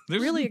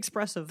 Really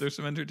expressive. There's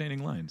some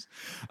entertaining lines.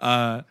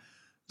 So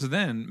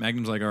then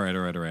Magnum's like, all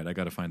right. I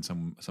got to find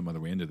some other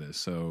way into this.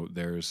 So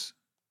there's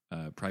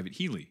Private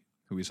Healy,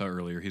 who we saw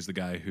earlier. He's the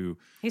guy who...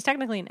 He's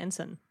technically an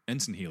ensign.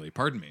 Ensign Healy.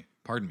 Pardon me,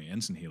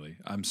 Ensign Healy.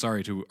 I'm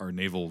sorry to our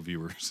naval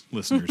viewers,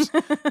 listeners,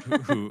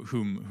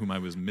 whom I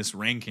was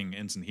misranking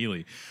Ensign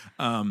Healy.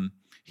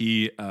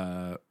 He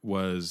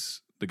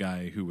was the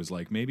guy who was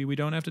like, maybe we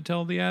don't have to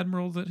tell the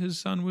admiral that his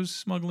son was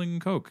smuggling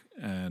coke.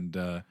 And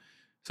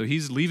so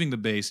he's leaving the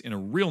base in a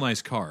real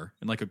nice car,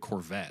 in like a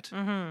Corvette,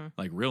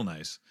 like real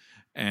nice.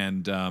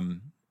 And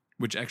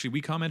which actually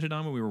we commented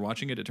on when we were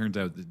watching it. It turns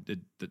out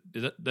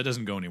that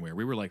doesn't go anywhere.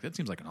 We were like, that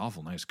seems like an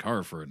awful nice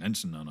car for an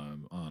ensign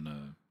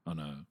on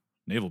a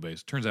naval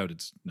base. Turns out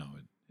it's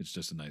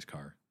just a nice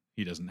car.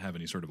 He doesn't have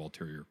any sort of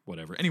ulterior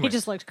whatever. Anyway, he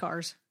just liked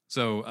cars.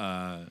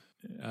 So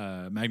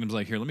Magnum's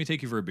like, here, let me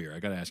take you for a beer. I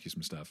got to ask you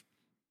some stuff.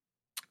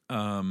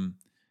 And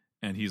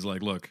he's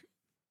like, look,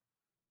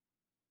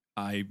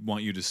 I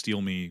want you to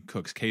steal me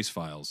Cook's case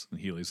files. And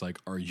Healy's like,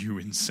 are you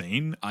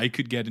insane? I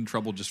could get in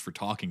trouble just for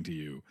talking to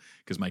you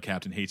because my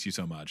captain hates you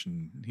so much.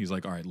 And he's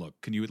like, all right, look,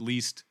 can you at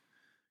least...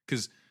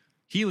 Because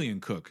Healy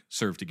and Cook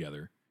served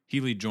together.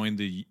 Healy joined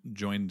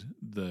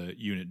the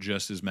unit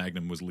just as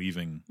Magnum was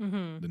leaving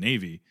the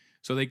Navy.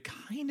 So they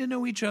kind of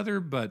know each other,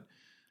 but...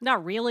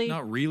 Not really.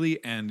 Not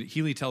really. And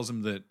Healy tells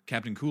him that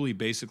Captain Cooley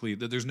basically...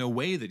 that there's no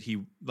way that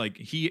he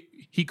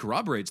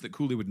corroborates that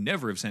Cooley would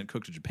never have sent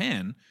Cook to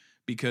Japan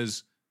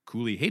because...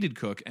 Cooley hated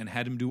Cook and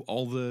had him do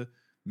all the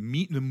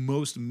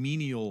most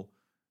menial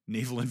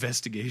naval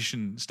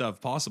investigation stuff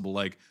possible.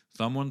 Like,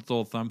 someone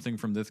stole something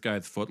from this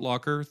guy's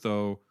footlocker,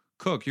 so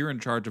Cook, you're in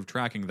charge of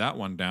tracking that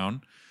one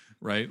down,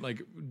 right?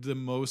 Like, the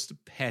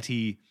most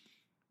petty,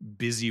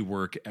 busy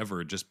work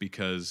ever just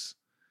because...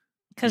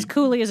 Because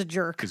Cooley is a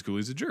jerk. Because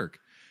Cooley's a jerk.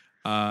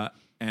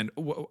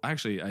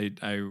 Actually,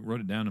 I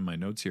wrote it down in my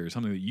notes here,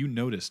 something that you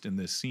noticed in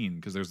this scene,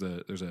 because there's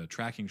a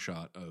tracking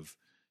shot of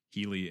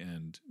Healy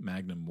and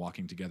Magnum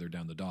walking together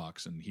down the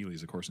docks, and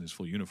Healy's, of course, in his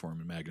full uniform,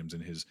 and Magnum's in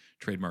his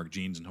trademark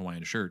jeans and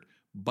Hawaiian shirt,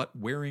 but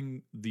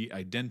wearing the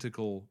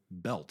identical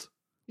belt.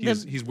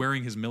 He's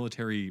wearing his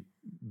military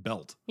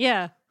belt.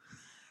 Yeah.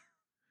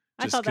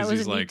 I thought that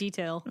was a neat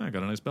detail. I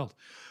got a nice belt.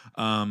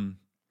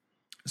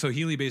 So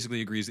Healy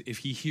basically agrees that if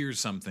he hears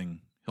something,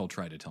 he'll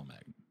try to tell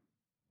Magnum.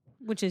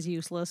 Which is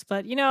useless,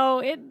 but,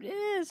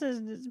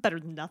 it's better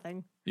than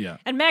nothing. Yeah.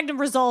 And Magnum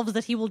resolves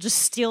that he will just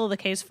steal the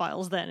case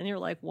files then, and you're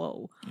like,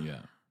 whoa. Yeah.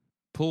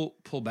 Pull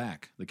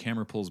back. The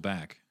camera pulls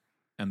back,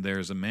 and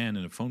there's a man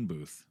in a phone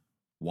booth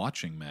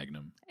watching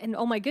Magnum. And,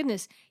 oh my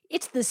goodness,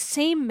 it's the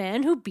same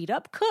man who beat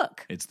up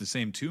Cook. It's the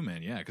same two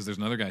men, yeah, because there's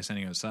another guy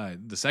standing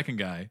outside. The second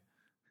guy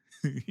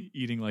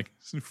eating, like,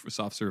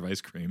 soft serve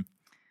ice cream.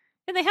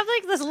 And they have,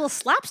 like, this little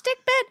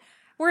slapstick bit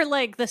where,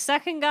 like, the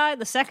second,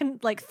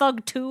 like,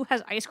 Thug 2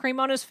 has ice cream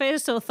on his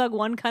face, so Thug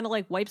 1 kind of,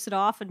 like, wipes it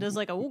off and does,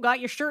 like, oh,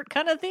 got your shirt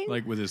kind of thing.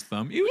 Like, with his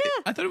thumb? Yeah.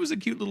 I thought it was a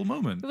cute little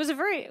moment. It was a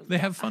very... They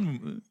have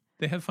fun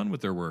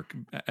with their work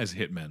as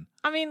hitmen.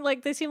 I mean,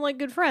 like, they seem like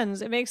good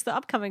friends. It makes the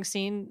upcoming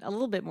scene a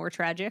little bit more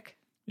tragic.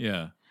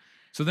 Yeah.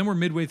 So then we're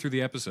midway through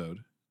the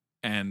episode,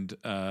 and...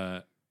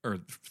 or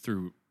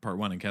through part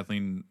one, and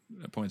Kathleen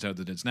points out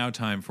that it's now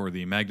time for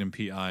the Magnum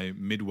PI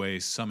midway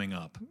summing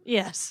up.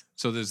 Yes.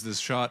 So there's this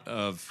shot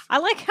of... I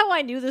like how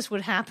I knew this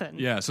would happen.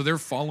 Yeah, so they're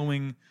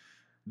following...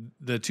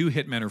 The two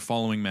hitmen are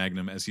following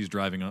Magnum as he's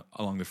driving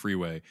along the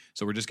freeway.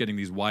 So we're just getting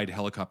these wide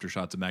helicopter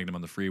shots of Magnum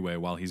on the freeway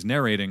while he's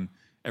narrating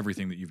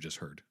everything that you've just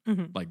heard.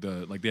 Mm-hmm. Like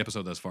the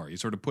episode thus far.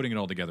 He's sort of putting it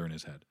all together in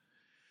his head.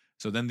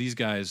 So then these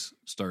guys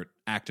start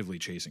actively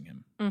chasing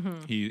him.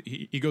 Mm-hmm.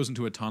 He goes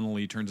into a tunnel.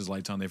 He turns his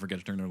lights on. They forget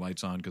to turn their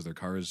lights on because their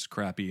car is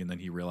crappy. And then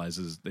he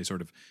realizes they sort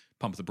of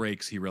pump the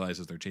brakes. He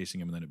realizes they're chasing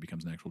him, and then it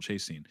becomes an actual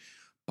chase scene.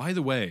 By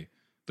the way,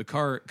 the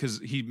car, because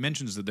he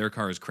mentions that their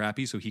car is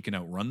crappy, so he can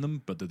outrun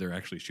them, but that they're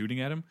actually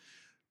shooting at him.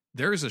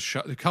 There's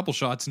a couple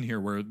shots in here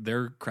where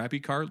their crappy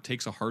car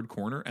takes a hard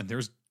corner, and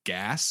there's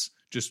gas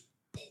just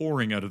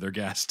pouring out of their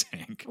gas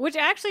tank, which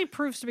actually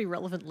proves to be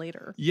relevant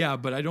later. Yeah,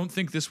 but I don't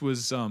think this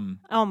was on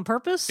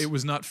purpose. It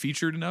was not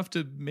featured enough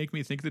to make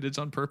me think that it's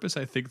on purpose.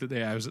 I think that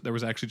there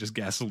was actually just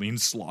gasoline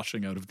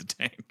sloshing out of the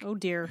tank. Oh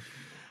dear.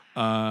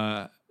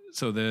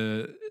 So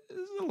the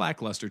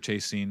lackluster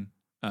chase scene.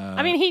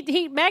 I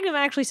mean, Magnum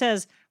actually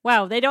says,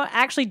 "Wow, they don't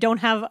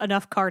have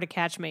enough car to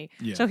catch me."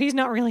 Yeah. So he's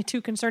not really too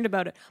concerned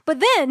about it. But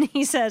then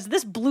he says,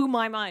 "This blew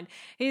my mind."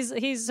 He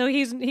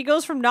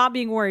goes from not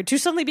being worried to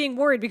suddenly being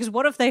worried because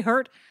what if they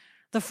hurt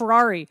the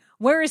Ferrari?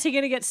 Where is he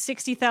going to get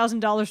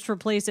 $60,000 to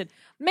replace it?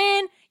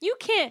 Man, you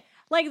can't.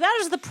 Like, that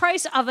is the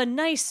price of a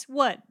nice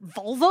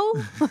Volvo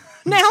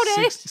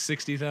nowadays.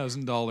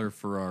 $60,000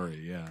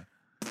 Ferrari. Yeah.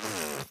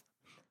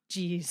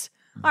 Jeez.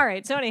 All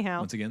right. So anyhow,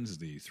 once again, this is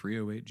the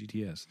 308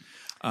 GTS.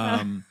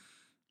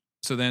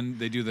 So then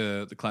they do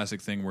the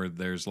classic thing where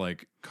there's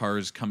like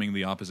cars coming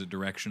the opposite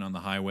direction on the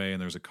highway,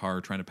 and there's a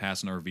car trying to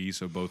pass an RV,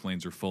 so both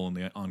lanes are full in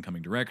the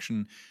oncoming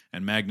direction.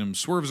 And Magnum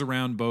swerves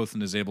around both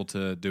and is able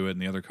to do it,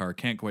 and the other car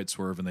can't quite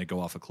swerve, and they go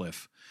off a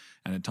cliff.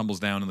 And it tumbles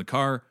down, and the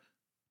car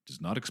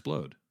does not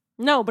explode.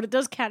 No, but it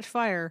does catch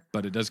fire.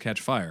 But it does catch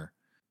fire.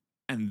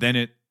 And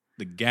then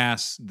the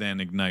gas then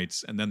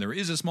ignites, and then there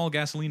is a small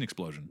gasoline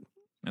explosion.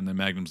 And then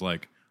Magnum's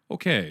like,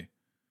 okay,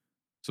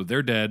 so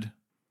they're dead.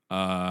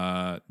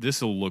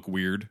 This'll look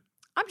weird.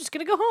 I'm just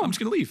going to go home. I'm just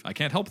going to leave. I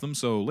can't help them,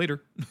 so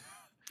later.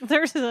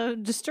 There's a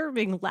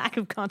disturbing lack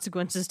of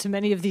consequences to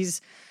many of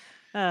these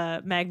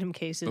Magnum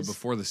cases. But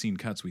before the scene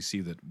cuts, we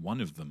see that one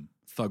of them,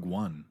 Thug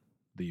One,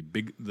 the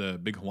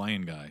big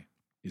Hawaiian guy,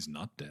 is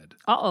not dead.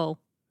 Uh-oh.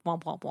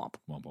 Womp, womp, womp.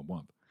 Womp, womp,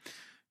 womp.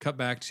 Cut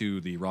back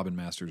to the Robin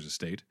Masters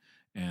estate,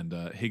 and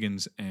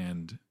Higgins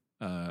and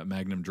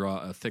Magnum draw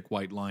a thick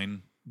white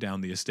line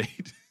down the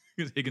estate.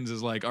 Higgins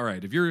is like, all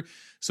right, if you're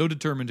so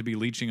determined to be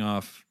leeching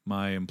off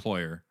my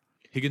employer,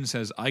 Higgins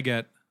says, I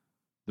get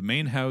the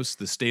main house,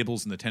 the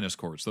stables, and the tennis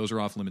courts. Those are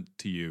off limit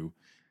to you.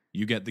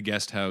 You get the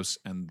guest house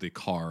and the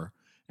car,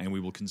 and we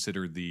will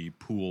consider the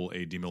pool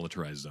a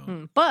demilitarized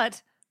zone.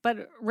 But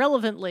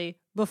relevantly,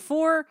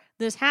 before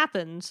this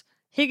happens,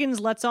 Higgins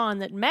lets on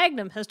that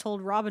Magnum has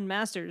told Robin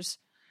Masters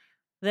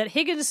that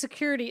Higgins'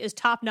 security is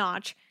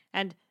top-notch,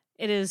 and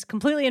it is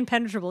completely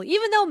impenetrable,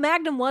 even though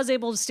Magnum was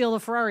able to steal the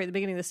Ferrari at the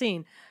beginning of the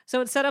scene. So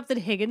it's set up that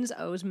Higgins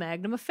owes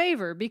Magnum a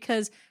favor,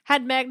 because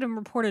had Magnum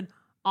reported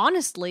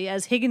honestly,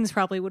 as Higgins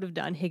probably would have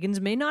done, Higgins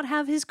may not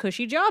have his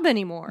cushy job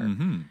anymore.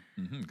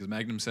 Because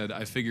Magnum said,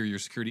 I figure your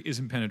security is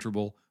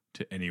impenetrable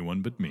to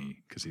anyone but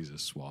me, because he's a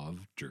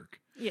suave jerk.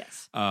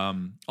 Yes.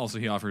 Also,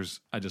 he offers,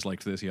 I just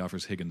liked this, he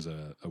offers Higgins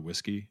a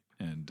whiskey.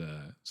 And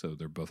so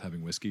they're both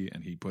having whiskey,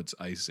 and he puts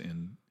ice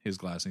in his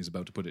glass, and he's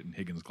about to put it in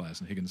Higgins' glass.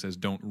 And Higgins says,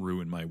 don't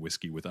ruin my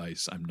whiskey with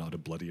ice. I'm not a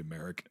bloody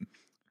American.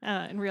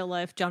 In real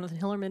life, Jonathan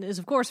Hillerman is,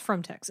 of course,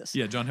 from Texas.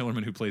 Yeah, John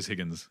Hillerman, who plays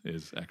Higgins,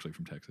 is actually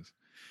from Texas.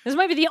 This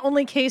might be the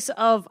only case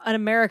of an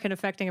American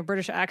affecting a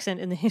British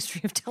accent in the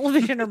history of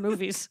television or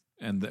movies.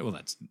 And,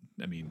 that's,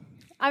 I mean,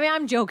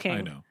 I'm joking.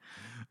 I know.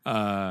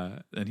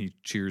 And he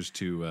cheers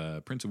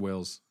to Prince of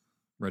Wales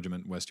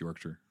Regiment, West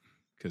Yorkshire,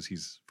 because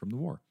he's from the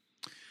war.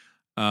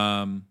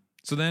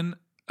 So then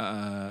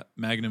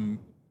Magnum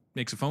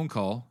makes a phone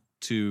call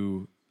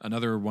to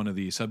another one of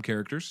the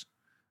sub-characters,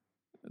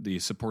 the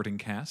supporting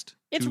cast.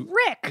 It's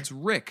Rick. It's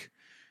Rick.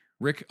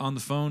 Rick on the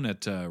phone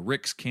at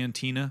Rick's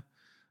Cantina,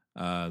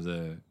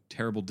 the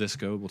terrible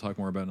disco we'll talk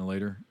more about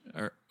later.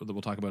 Or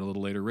we'll talk about a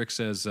little later. Rick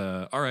says,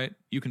 all right,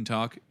 you can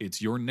talk.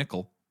 It's your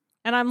nickel.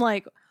 And I'm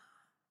like,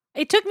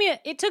 it took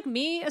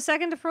me a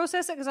second to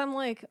process it, because I'm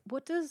like,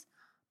 what does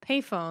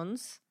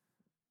payphones...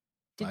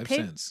 5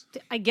 cents.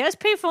 I guess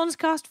payphones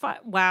cost 5.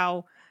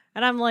 Wow.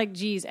 And I'm like,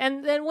 geez.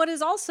 And then what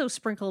is also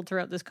sprinkled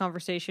throughout this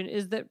conversation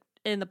is that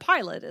in the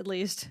pilot, at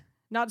least,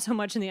 not so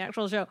much in the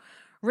actual show,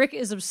 Rick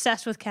is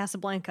obsessed with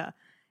Casablanca.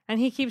 And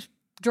he keeps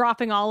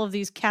dropping all of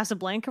these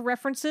Casablanca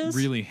references.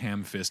 Really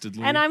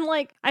ham-fistedly. And I'm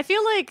like, I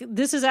feel like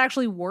this is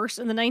actually worse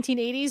in the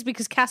 1980s,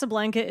 because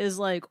Casablanca is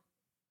like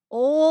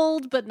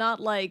old, but not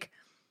like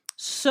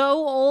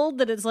so old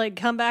that it's like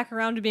come back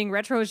around to being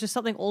retro. Is just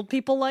something old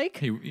people like.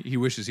 He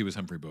wishes he was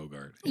Humphrey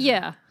Bogart.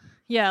 Yeah.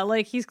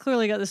 Like he's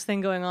clearly got this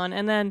thing going on,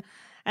 and then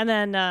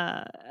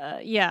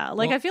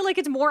I feel like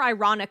it's more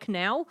ironic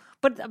now,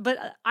 but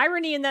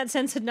irony in that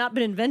sense had not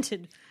been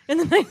invented in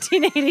the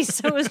 1980s,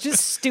 so it was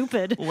just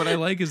stupid. Well, what I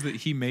like is that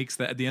he makes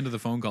that at the end of the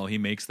phone call. He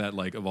makes that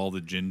like of all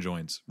the gin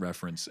joints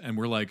reference, and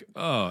we're like,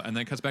 oh, and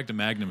then it cuts back to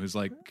Magnum, who's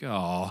like,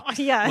 oh,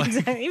 yeah, like,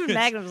 exactly. Even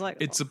Magnum's like,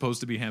 it's supposed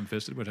to be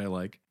ham-fisted, which I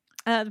like.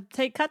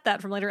 Cut that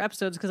from later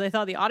episodes, because I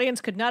thought the audience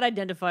could not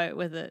identify it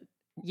with it.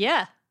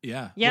 Yeah.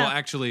 Well,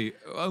 actually,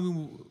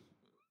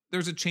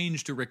 there's a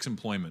change to Rick's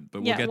employment,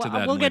 but we'll get to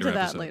that. We'll in get later to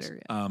that episodes.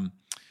 later.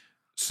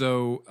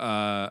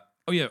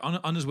 Yeah.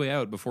 On his way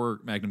out, before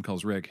Magnum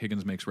calls Rick,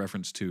 Higgins makes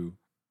reference to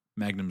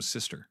Magnum's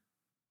sister.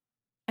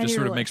 And Just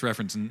sort of like, makes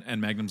reference,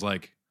 and Magnum's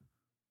like,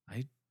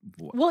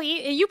 well,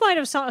 you might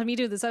have saw me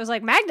do this. I was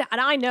like, Magnum, and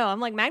I know. I'm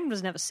like, Magnum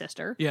doesn't have a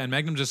sister. Yeah, and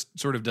Magnum just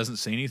sort of doesn't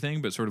say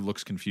anything, but sort of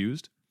looks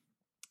confused.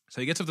 So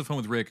he gets off the phone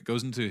with Rick,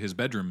 goes into his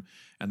bedroom,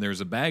 and there's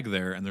a bag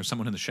there, and there's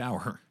someone in the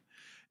shower.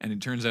 And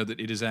it turns out that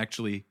it is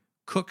actually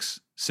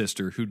Cook's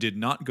sister, who did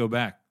not go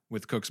back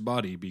with Cook's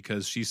body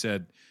because she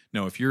said,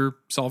 no, if you're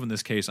solving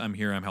this case, I'm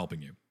here, I'm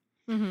helping you.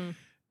 Mm-hmm.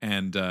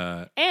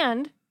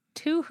 And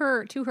to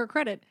her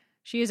credit,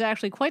 she is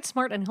actually quite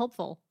smart and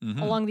helpful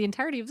along the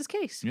entirety of this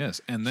case.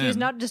 Yes, and then she is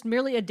not just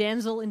merely a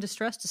damsel in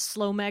distress to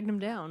slow Magnum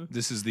down.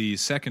 This is the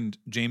second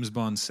James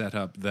Bond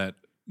setup that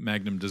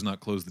Magnum does not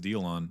close the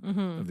deal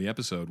on of the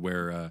episode,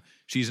 where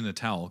she's in a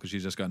towel because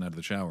she's just gotten out of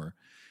the shower,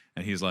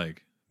 and he's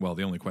like, well,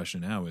 the only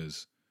question now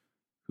is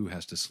who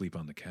has to sleep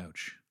on the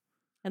couch.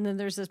 And then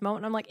there's this moment,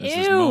 and I'm like, there's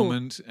ew. This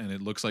moment, and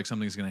it looks like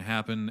something's going to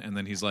happen, and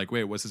then he's like,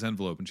 wait, what's this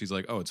envelope? And she's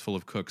like, oh, it's full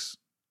of Cook's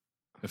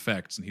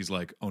effects, and he's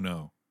like, oh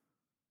no,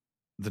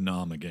 the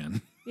nom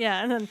again.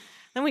 Yeah, and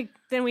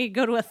then we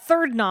go to a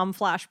third nom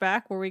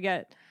flashback where we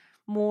get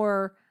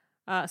more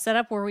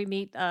setup where we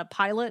meet a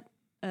pilot,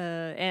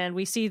 and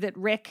we see that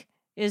Rick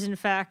is in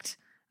fact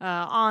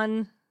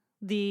on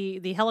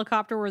the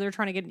helicopter where they're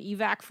trying to get an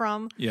evac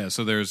from. Yeah,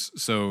 so there's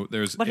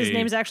But his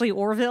name's actually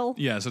Orville.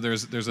 Yeah, so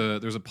there's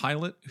a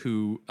pilot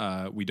who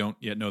we don't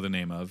yet know the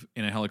name of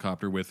in a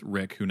helicopter with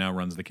Rick, who now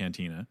runs the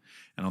cantina,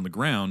 and on the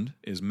ground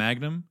is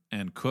Magnum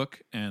and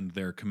Cook and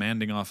their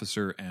commanding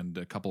officer and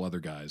a couple other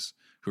guys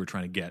who are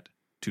trying to get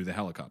to the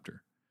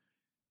helicopter.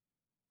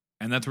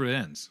 And that's where it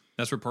ends.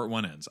 That's where part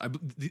 1 ends.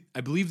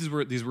 I believe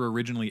these were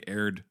originally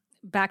aired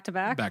Back to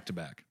back. back to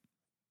back.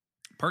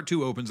 Part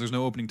 2 opens. There's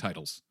no opening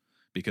titles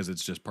because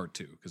it's just part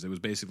 2, because it was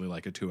basically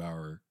like a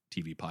 2-hour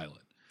TV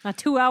pilot. A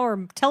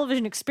 2-hour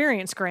television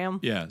experience, Graham.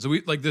 Yeah, so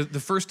we like the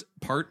first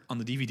part on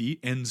the DVD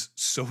ends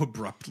so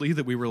abruptly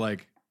that we were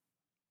like,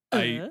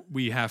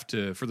 we have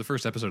to, for the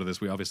first episode of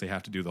this, we obviously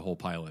have to do the whole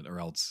pilot, or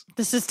else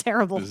This is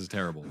terrible. this is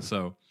terrible.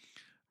 So,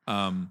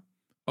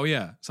 oh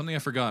yeah, something I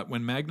forgot.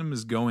 When Magnum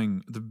is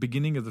going, the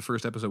beginning of the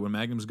first episode, when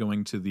Magnum's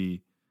going to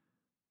the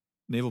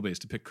naval base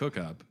to pick Cook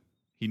up,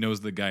 he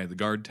knows the guy at the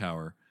guard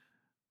tower,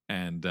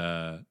 and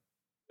the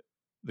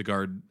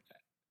guard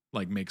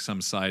like makes some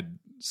side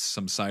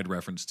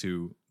reference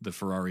to the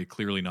Ferrari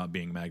clearly not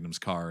being Magnum's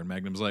car, and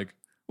Magnum's like,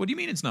 "What do you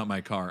mean it's not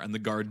my car?" And the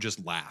guard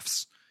just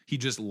laughs. He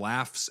just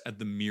laughs at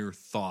the mere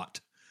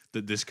thought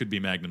that this could be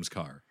Magnum's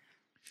car.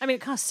 I mean,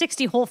 it cost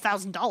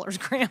 $60,000,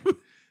 Graham.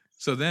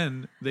 So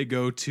then they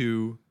go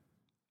to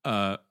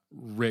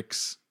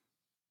Rick's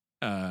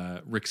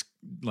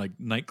like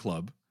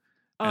nightclub,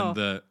 and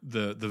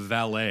the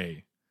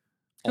valet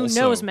Who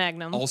knows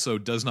Magnum? also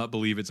does not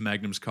believe it's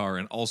Magnum's car,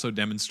 and also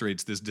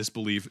demonstrates this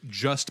disbelief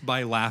just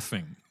by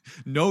laughing.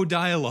 No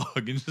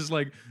dialogue, and just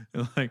like,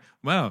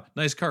 wow,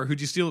 nice car. Who'd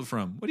you steal it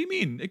from? What do you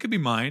mean? It could be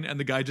mine. And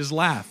the guy just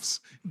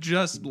laughs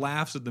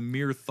at the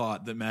mere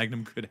thought that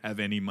Magnum could have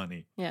any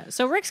money. Yeah.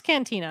 So Rick's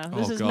Cantina.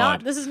 This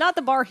is not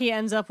the bar he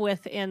ends up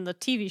with in the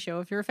TV show.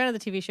 If you're a fan of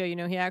the TV show, you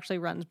know he actually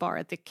runs bar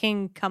at the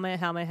King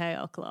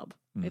Kamehameha Club.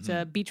 Mm-hmm. It's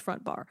a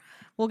beachfront bar.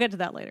 We'll get to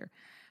that later.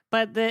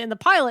 But in the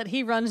pilot,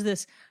 he runs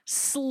this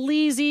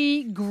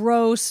sleazy,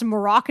 gross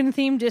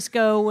Moroccan-themed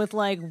disco with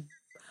like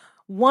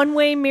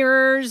one-way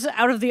mirrors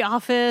out of the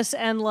office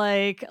and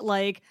like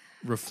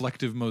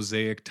reflective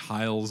mosaic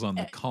tiles on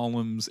the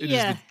columns. It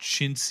is the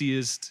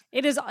chintziest.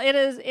 It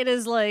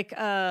is like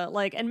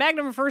and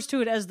Magnum refers to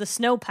it as the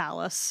Snow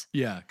Palace.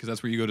 Yeah, because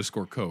that's where you go to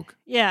score coke.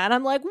 Yeah, and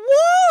I'm like,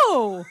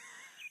 whoa,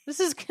 this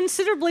is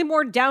considerably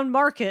more down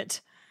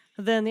market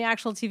than the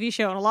actual TV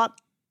show, and a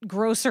lot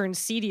grosser and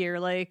seedier.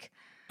 Like.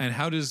 And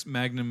how does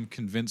Magnum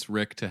convince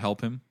Rick to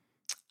help him?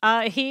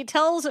 He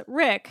tells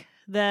Rick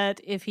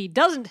that if he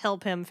doesn't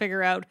help him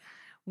figure out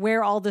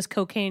where all this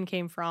cocaine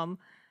came from,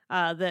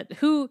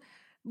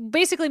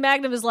 basically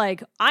Magnum is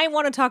like, I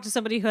want to talk to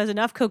somebody who has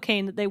enough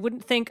cocaine that they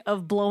wouldn't think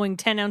of blowing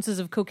 10 ounces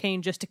of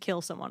cocaine just to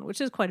kill someone, which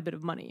is quite a bit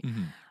of money.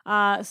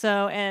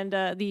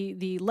 Mm-hmm.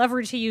 The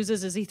leverage he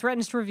uses is he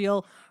threatens to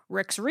reveal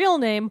Rick's real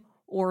name,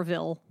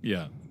 Orville.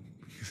 Yeah.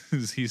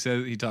 He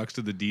says, he talks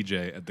to the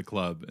DJ at the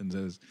club and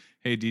says,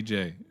 "Hey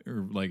DJ,"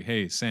 or like,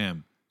 "Hey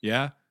Sam,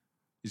 yeah,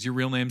 is your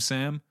real name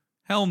Sam?"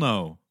 "Hell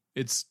no,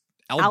 it's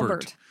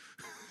Albert."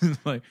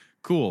 Like,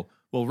 cool.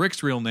 Well,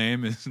 Rick's real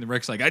name is, and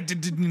Rick's like,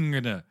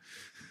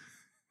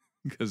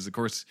 because of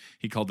course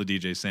he called the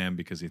DJ Sam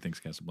because he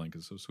thinks Casablanca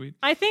is so sweet.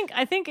 I think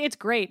it's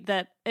great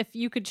that if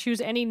you could choose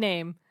any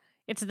name,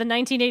 it's the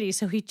 1980s,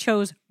 so he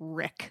chose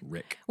Rick.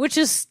 Which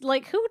is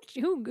like, who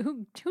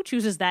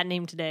chooses that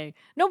name today?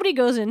 Nobody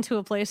goes into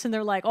a place and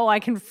they're like, "Oh, I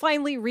can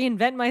finally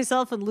reinvent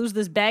myself and lose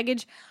this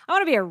baggage. I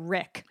want to be a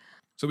Rick."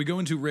 So we go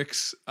into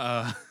Rick's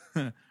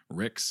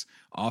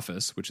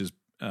office, which is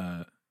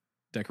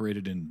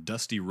decorated in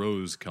dusty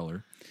rose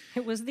color.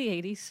 It was the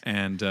 80s.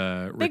 And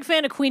big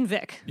fan of Queen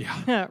Vic.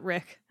 Yeah.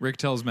 Rick. Rick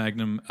tells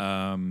Magnum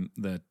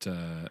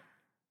that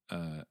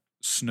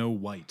Snow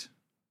White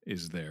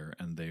is there,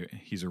 and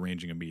he's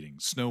arranging a meeting.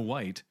 Snow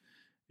White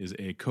is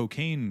a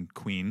cocaine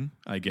queen,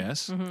 I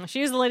guess. Mm-hmm.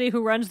 She is the lady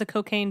who runs the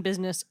cocaine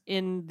business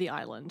in the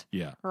island.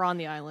 Yeah. Or on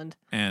the island.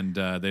 And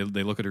they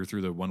look at her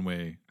through the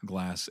one-way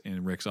glass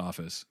in Rick's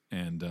office,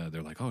 and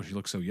they're like, "Oh, she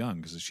looks so young,"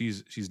 because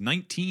she's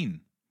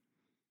 19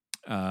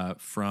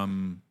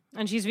 from...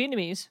 And she's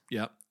Vietnamese.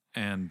 Yep.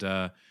 And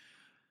the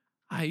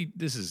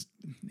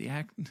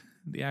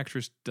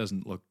actress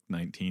doesn't look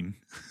 19.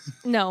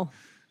 No.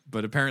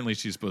 But apparently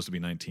she's supposed to be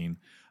 19.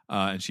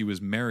 And she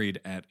was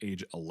married at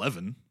age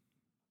 11.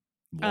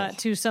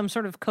 To some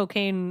sort of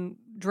cocaine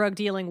drug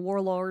dealing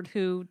warlord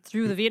who,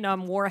 through the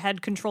Vietnam War,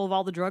 had control of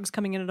all the drugs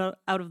coming in and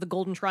out of the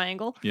Golden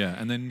Triangle. Yeah,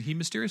 and then he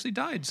mysteriously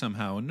died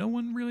somehow, and no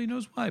one really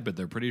knows why, but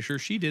they're pretty sure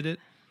she did it.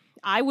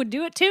 I would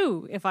do it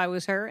too if I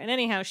was her. And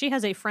anyhow, she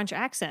has a French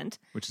accent.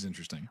 Which is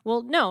interesting.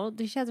 Well, no,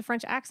 she has a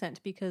French accent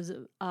because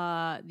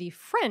the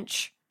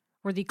French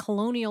were the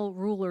colonial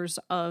rulers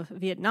of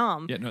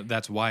Vietnam. Yeah, no,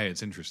 that's why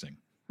it's interesting.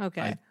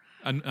 Okay.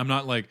 I'm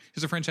not like,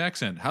 here's a French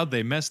accent. How'd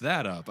they mess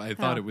that up? I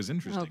thought it was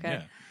interesting. Okay.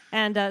 Yeah.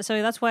 And so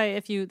that's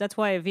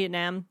why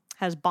Vietnam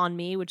has banh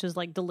mi, which is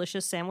like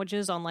delicious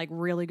sandwiches on like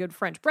really good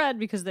French bread,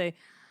 because they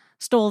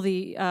stole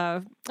the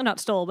not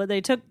stole, but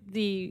they took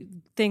the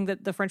thing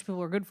that the French people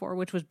were good for,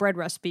 which was bread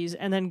recipes,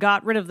 and then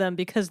got rid of them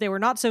because they were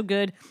not so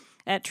good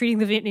at treating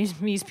the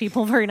Vietnamese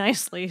people very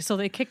nicely. So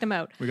they kicked them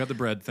out. We got the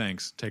bread.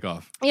 Thanks. Take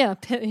off. Yeah,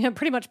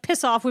 pretty much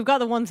piss off. We've got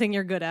the one thing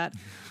you're good at.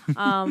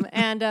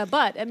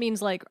 But it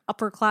means like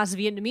upper class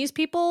Vietnamese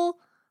people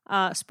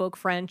spoke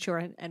French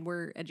and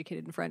were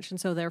educated in French, and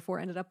so therefore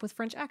ended up with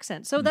French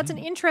accents. So that's an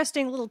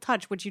interesting little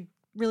touch, which you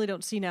really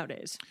don't see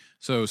nowadays.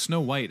 So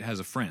Snow White has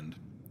a friend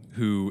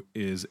who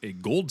is a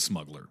gold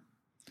smuggler,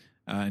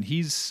 and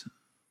he's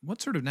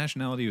what sort of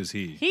nationality is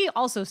he? He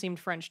also seemed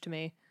French to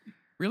me.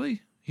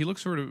 Really? He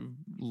looks sort of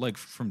like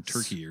from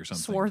Turkey or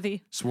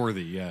something.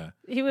 Swarthy, yeah.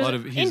 He was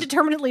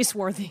indeterminately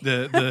swarthy.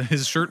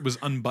 His shirt was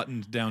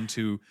unbuttoned down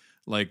to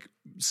like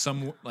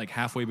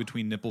halfway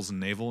between nipples and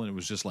navel, and it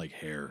was just like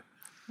hair.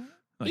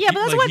 But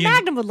that's what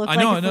Magnum would look like.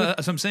 I know.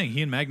 That's what I'm saying.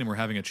 He and Magnum were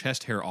having a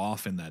chest hair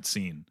off in that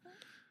scene,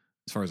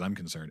 as far as I'm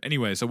concerned.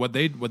 Anyway, so what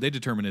they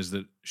determine is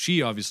that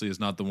she obviously is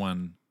not the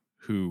one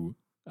who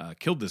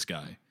killed this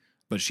guy,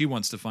 but she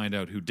wants to find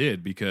out who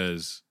did,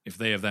 because if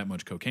they have that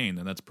much cocaine,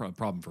 then that's a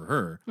problem for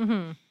her.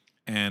 Mm-hmm.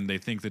 And they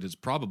think that it's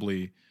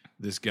probably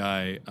this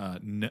guy,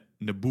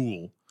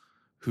 Naboul,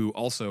 who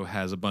also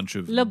has a bunch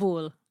of...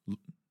 Laboul.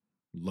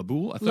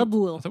 Laboul? I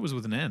thought it was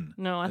with an N.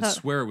 No, I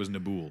swear it was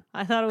Naboul.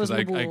 I thought it was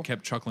Laboul. I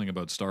kept chuckling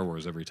about Star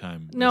Wars every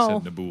time they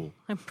No. said Naboul.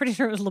 I'm pretty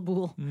sure it was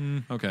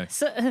Laboul. Okay.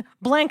 So,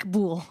 blank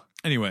Boule.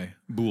 Anyway,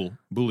 Boulio.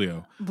 El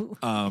Bulio.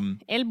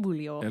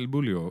 El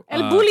Bulio.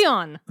 El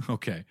Bullion.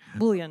 Okay.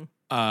 Bullion.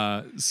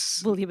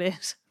 Bouillabaisse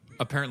Bouillabaisse.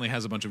 apparently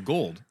has a bunch of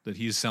gold that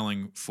he's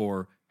selling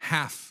for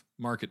half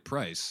market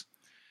price.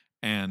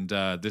 And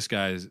this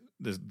guy's,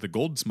 the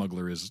gold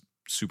smuggler is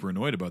super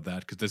annoyed about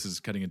that because this is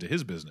cutting into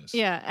his business.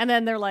 Yeah, and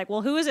then they're like,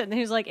 well, who is it? And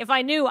he's like, if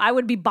I knew, I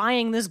would be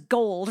buying this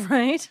gold,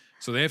 right?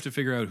 So they have to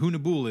figure out who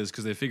Naboul is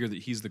because they figure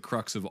that he's the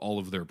crux of all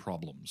of their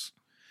problems.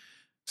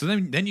 So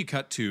then you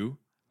cut to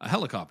a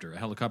helicopter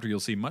you'll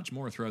see much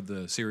more throughout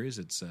the series.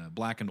 It's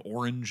black and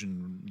orange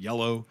and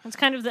yellow. It's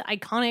kind of the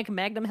iconic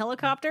Magnum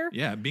helicopter.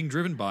 Yeah, being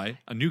driven by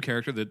a new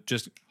character that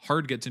just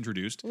hard gets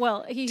introduced.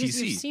 Well, you've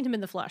TC. seen him in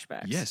the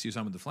flashbacks. Yes, you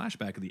saw him in the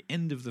flashback at the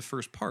end of the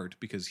first part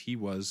because he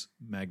was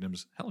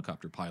Magnum's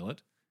helicopter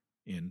pilot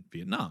in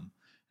Vietnam.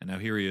 And now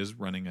here he is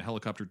running a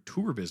helicopter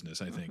tour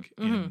business, I think,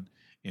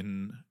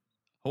 in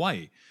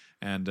Hawaii.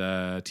 And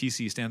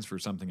TC stands for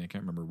something, I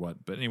can't remember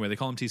what. But anyway, they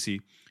call him TC.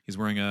 He's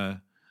wearing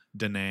a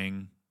Da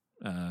Nang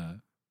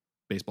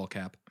baseball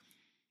cap.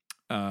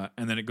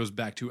 And then it goes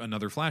back to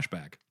another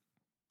flashback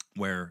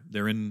where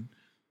they're in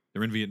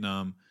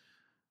Vietnam.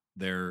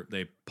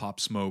 They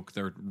pop smoke.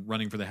 They're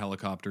running for the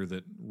helicopter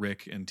that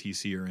Rick and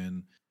TC are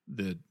in.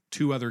 The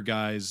two other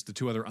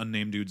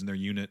unnamed dudes in their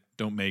unit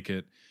don't make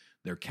it.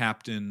 Their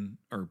captain,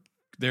 or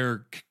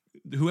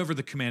whoever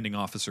the commanding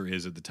officer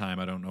is at the time,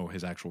 I don't know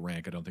his actual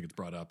rank. I don't think it's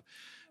brought up.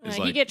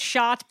 He gets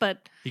shot,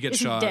 but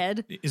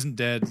isn't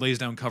dead. Lays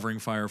down covering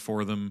fire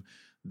for them.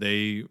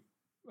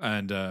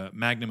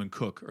 Magnum and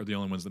Cook are the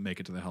only ones that make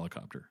it to the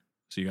helicopter.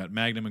 So you got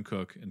Magnum and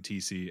Cook and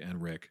TC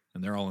and Rick,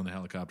 and they're all in the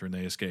helicopter and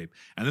they escape.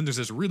 And then there's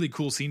this really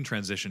cool scene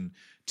transition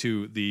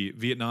to the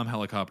Vietnam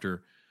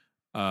helicopter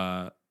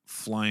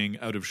flying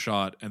out of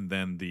shot, and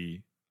then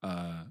the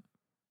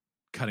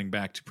cutting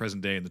back to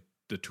present day and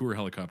the tour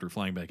helicopter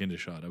flying back into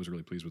shot. I was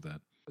really pleased with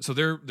that. So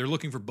they're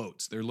looking for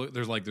boats.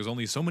 There's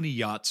only so many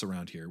yachts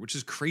around here, which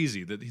is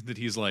crazy that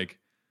he's like,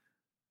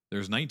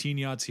 there's 19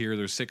 yachts here.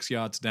 There's 6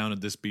 yachts down at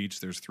this beach.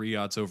 There's 3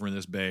 yachts over in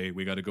this bay.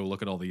 We got to go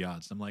look at all the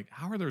yachts. I'm like,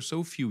 how are there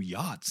so few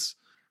yachts?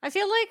 I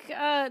feel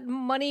like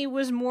money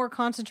was more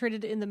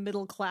concentrated in the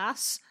middle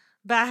class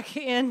back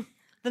in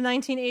the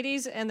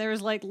 1980s, and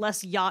there's like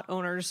less yacht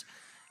owners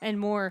and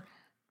more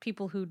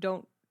people who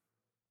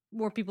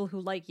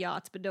like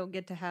yachts but don't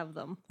get to have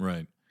them.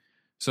 Right.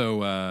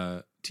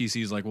 So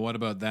TC's like, well, what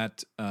about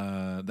that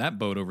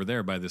boat over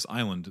there by this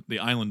island? The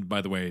island,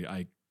 by the way,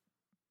 I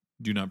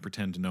do not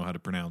pretend to know how to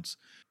pronounce.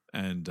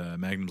 And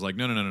Magnum's like,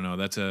 no,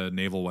 that's a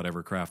naval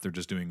whatever craft they're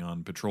just doing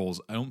on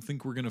patrols. I don't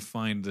think we're going to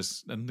find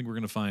this. I don't think we're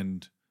going to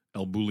find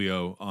El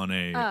Bulio on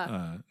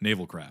a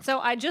naval craft. So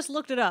I just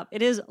looked it up.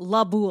 It is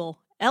La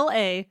Boule.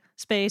 LA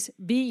space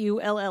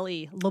BULLE.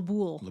 La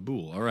Boule. La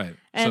Boule, all right.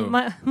 And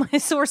my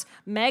source,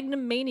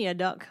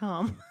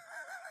 magnummania.com.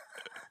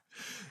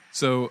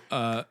 So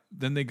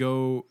then they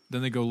go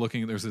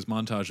looking. There's this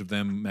montage of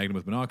them, Magnum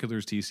with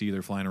binoculars, TC,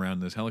 they're flying around in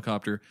this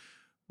helicopter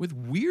with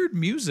weird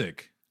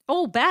music.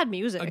 Oh, bad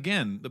music.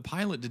 Again, the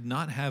pilot did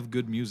not have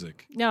good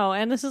music. No,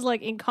 and this is like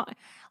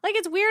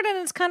it's weird, and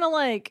it's kind of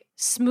like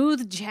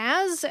smooth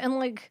jazz and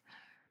like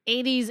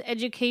 80s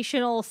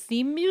educational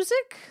theme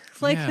music,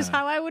 is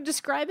how I would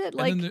describe it.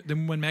 And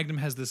then when Magnum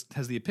has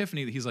the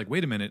epiphany that he's like,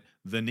 wait a minute,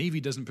 the Navy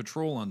doesn't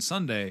patrol on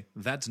Sunday.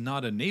 That's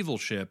not a naval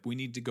ship. We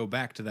need to go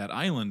back to that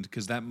island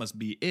because that must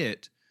be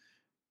it.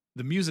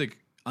 The music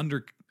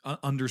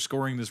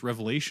underscoring this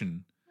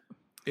revelation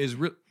is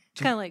real.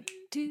 Kind of like.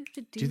 Do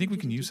you think we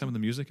can use some of the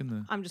music in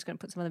the? I'm just going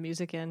to put some of the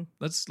music in.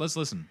 Let's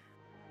listen.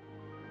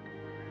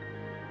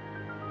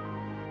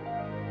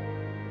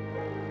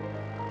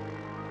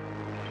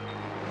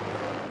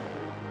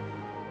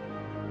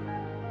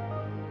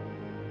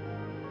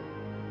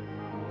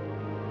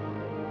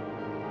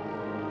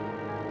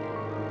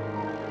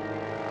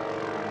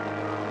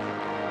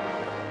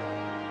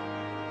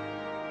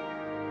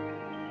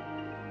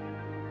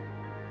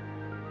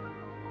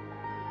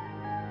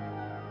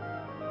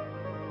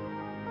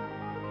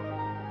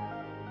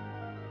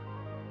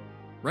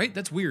 Right?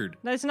 That's weird.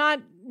 That's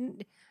not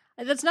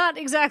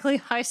exactly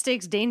high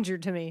stakes danger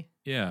to me.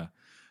 Yeah.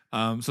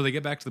 So they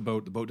get back to the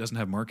boat. The boat doesn't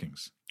have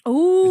markings.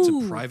 Ooh. It's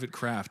a private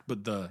craft,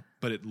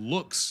 but it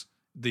looks,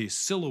 the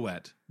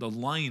silhouette, the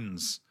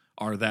lines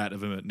are that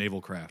of a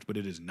naval craft, but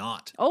it is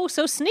not. Oh,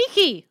 so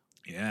sneaky.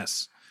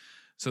 Yes.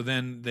 So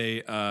then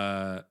they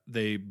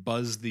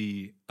buzz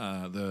the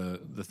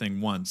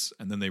thing once,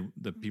 and then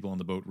the people on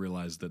the boat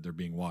realize that they're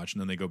being watched, and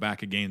then they go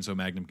back again so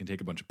Magnum can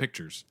take a bunch of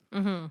pictures.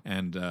 Mm-hmm.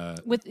 And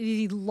with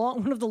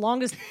one of the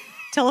longest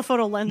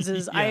telephoto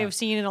lenses I have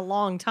seen in a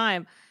long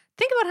time.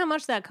 Think about how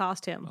much that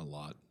cost him. A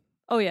lot.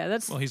 Oh yeah,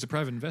 Well, he's a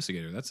private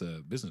investigator. That's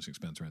a business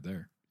expense right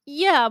there.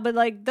 Yeah, but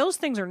like those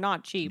things are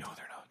not cheap. No,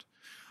 they're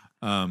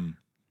not. You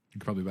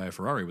could probably buy a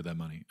Ferrari with that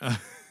money.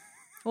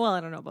 Well,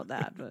 I don't know about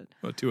that, but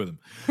well, two of them.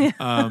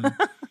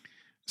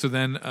 So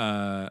then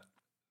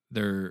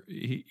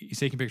he's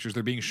taking pictures.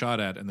 They're being shot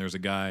at, and there's a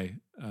guy,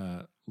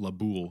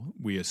 Laboul.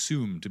 We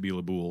assume to be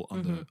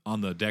Laboul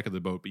on the deck of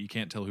the boat, but you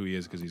can't tell who he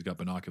is because he's got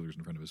binoculars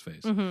in front of his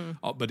face.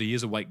 But he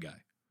is a white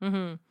guy.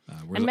 and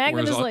Whereas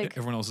Magnum is like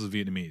everyone else is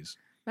Vietnamese.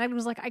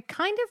 Magnum's like, I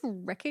kind of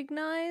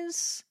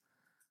recognize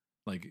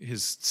Like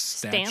his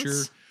stature.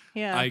 stance.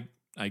 Yeah.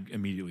 I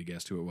immediately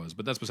guessed who it was,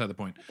 but that's beside the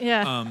point.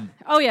 Yeah.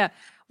 Oh, yeah.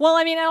 Well,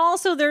 I mean, and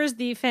also there's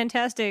the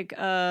fantastic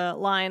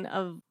line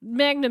of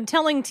Magnum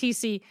telling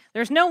TC,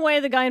 there's no way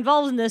the guy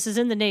involved in this is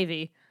in the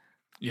Navy.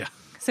 Yeah.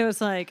 So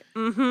it's like,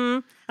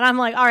 And I'm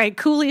like, all right,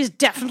 Cooley's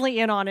definitely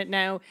in on it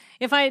now.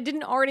 If I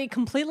didn't already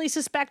completely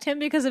suspect him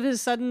because of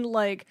his sudden,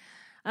 like,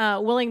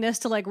 willingness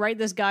to, like, write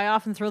this guy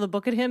off and throw the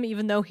book at him,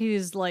 even though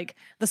he's, like,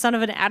 the son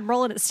of an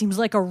admiral and it seems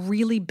like a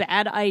really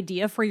bad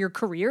idea for your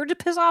career to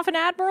piss off an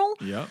admiral.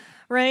 Yep.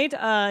 Right?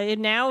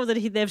 And now that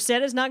they've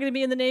said it's not going to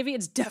be in the Navy,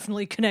 it's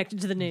definitely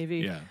connected to the Navy.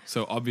 Yeah.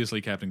 So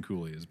obviously Captain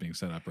Cooley is being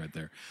set up right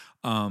there.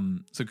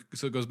 So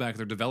it goes back.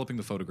 They're developing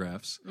the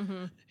photographs.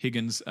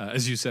 Higgins,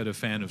 as you said, a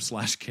fan of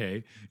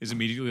 /K, is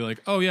immediately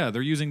like, oh yeah,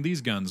 they're using these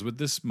guns with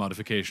this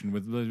modification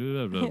with blah,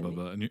 blah, blah, blah,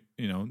 blah. And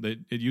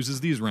it uses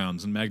these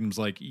rounds. And Magnum's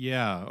like,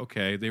 yeah,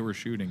 okay, they were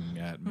shooting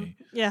at me.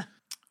 Yeah.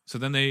 So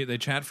then they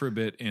chat for a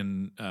bit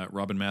in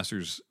Robin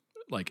Masters'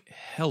 like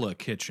hella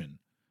kitchen.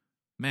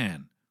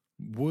 Man.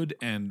 Wood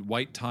and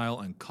white tile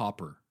and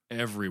copper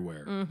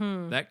everywhere.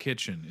 That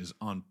kitchen is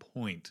on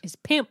point. It's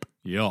pimp.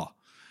 Yeah.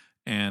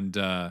 And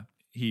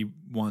Magnum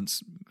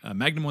wants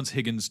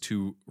Higgins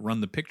to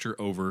run the picture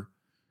over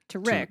To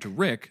Rick. to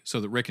Rick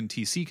so that Rick and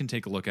TC can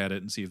take a look at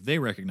it and see if they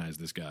recognize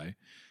this guy.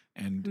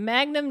 And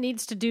Magnum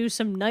needs to do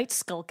some night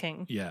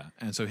skulking. yeah.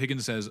 And so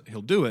Higgins says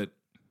he'll do it,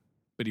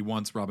 but he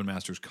wants Robin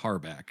Masters' car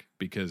back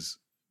because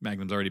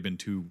Magnum's already been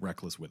too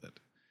reckless with it.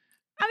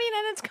 I mean,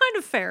 and it's kind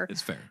of fair.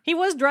 It's fair. He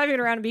was driving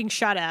around and being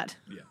shot at.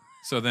 Yeah.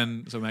 So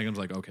Magnum's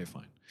like, okay,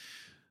 fine.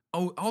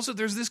 Oh, also,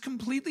 there's this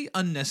completely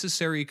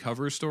unnecessary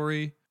cover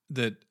story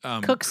that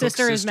Cook's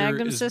sister is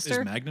Magnum's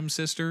sister? Is Magnum's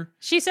sister.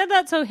 She said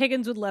that so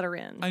Higgins would let her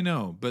in. I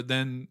know, but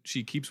then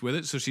she keeps with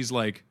it. So she's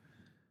like,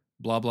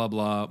 blah, blah,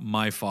 blah,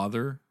 my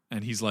father.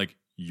 And he's like,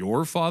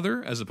 your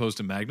father, as opposed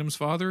to Magnum's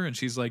father. And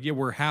she's like, yeah,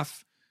 we're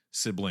half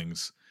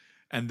siblings.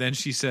 And then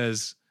she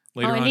says...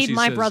 Later I on, need she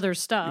my says,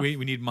 brother's stuff. We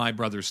need my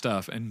brother's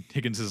stuff. And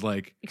Higgins is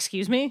like,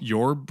 excuse me?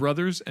 your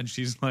brothers? And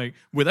she's like,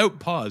 without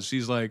pause,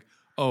 she's like,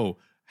 oh,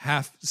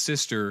 half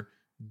sister,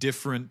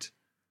 different.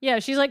 Yeah,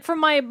 she's like, from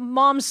my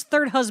mom's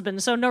third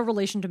husband, so no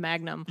relation to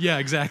Magnum. Yeah,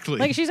 exactly.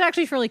 Like, she's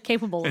actually fairly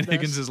capable of and this.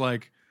 Higgins is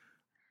like,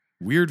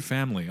 weird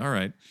family. All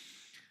right.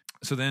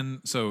 So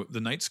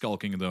the night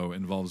skulking, though,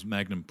 involves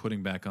Magnum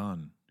putting back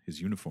on his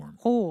uniform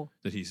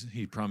that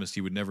he promised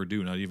he would never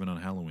do, not even on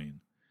Halloween.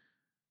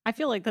 I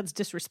feel like that's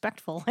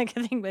disrespectful. Like,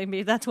 I think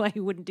maybe that's why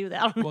he wouldn't do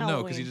that on Halloween.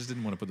 No, because he just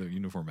didn't want to put the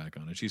uniform back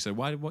on. And she said,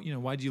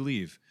 why'd you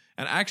leave?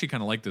 And I actually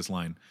kind of like this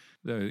line,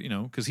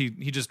 because he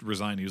just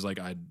resigned. He was like,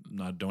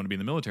 don't want to be in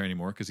the military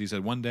anymore, because he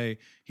said one day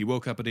he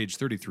woke up at age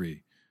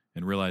 33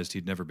 and realized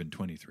he'd never been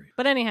 23.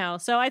 But anyhow,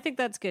 so I think think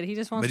that's good. He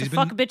just wants to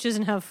fuck bitches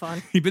and have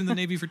fun. He'd been in the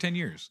Navy for 10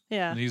 years.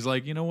 Yeah. And he's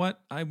like, you know what?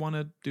 I want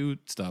to do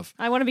stuff.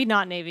 I want to be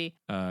not Navy.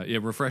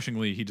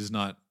 Refreshingly, he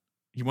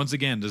once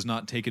again does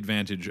not take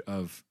advantage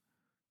of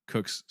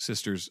Cook's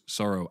sister's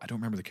sorrow. I don't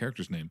remember the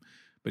character's name,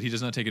 but he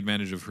does not take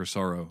advantage of her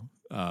sorrow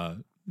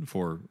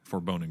for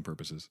boning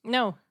purposes.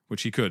 No.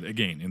 Which he could,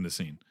 again, in the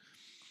scene.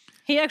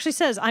 He actually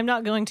says, I'm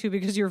not going to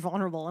because you're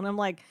vulnerable. And I'm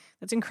like,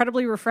 that's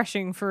incredibly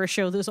refreshing for a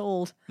show this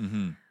old.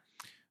 Mm-hmm.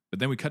 But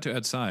then we cut to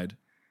outside,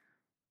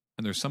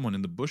 and there's someone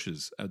in the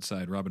bushes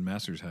outside Robin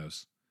Masters'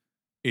 house.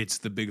 It's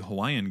the big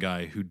Hawaiian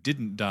guy who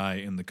didn't die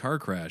in the car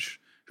crash,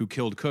 who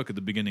killed Cook at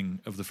the beginning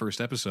of the first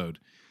episode.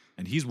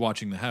 And he's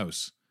watching the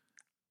house.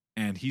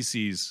 And he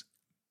sees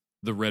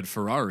the red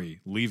Ferrari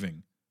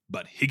leaving,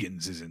 but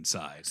Higgins is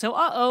inside. So,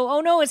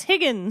 oh no, it's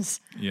Higgins.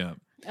 Yeah.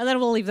 And then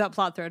we'll leave that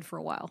plot thread for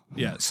a while.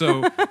 Yeah.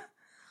 So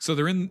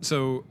they're in.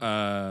 So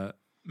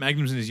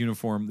Magnum's in his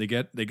uniform. They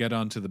get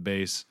onto the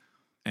base,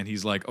 and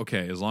he's like,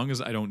 okay, as long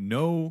as I don't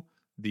know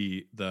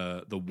the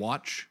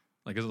watch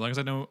Like as long as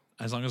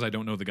I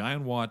don't know the guy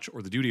on watch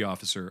or the duty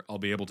officer, I'll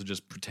be able to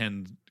just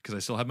pretend because I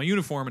still have my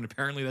uniform, and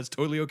apparently that's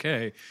totally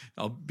okay.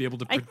 I'll be able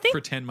to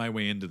pretend my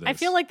way into this. I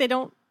feel like they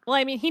don't. Well,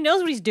 I mean, he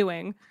knows what he's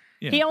doing.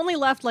 Yeah. He only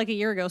left like a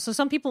year ago, so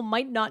some people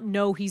might not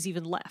know he's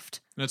even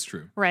left. That's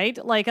true. Right?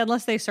 Like,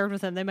 unless they served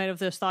with him, they might have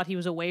just thought he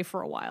was away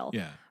for a while.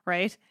 Yeah.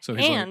 Right? So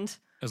he's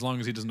as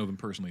long as he doesn't know them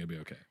personally, he'll be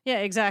okay.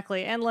 Yeah,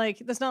 exactly. And like,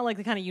 that's not like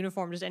the kind of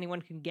uniform just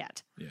anyone can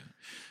get. Yeah.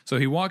 So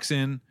he walks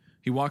in.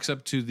 He walks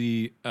up to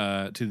the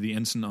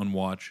ensign on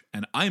watch,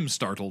 and I'm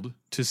startled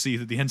to see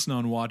that the ensign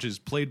on watch is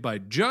played by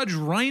Judge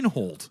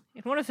Reinhold.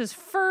 In one of his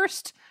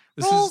first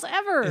roles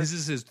ever. This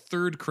is his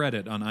third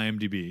credit on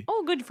IMDb.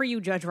 Oh, good for you,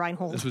 Judge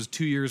Reinhold. This was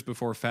 2 years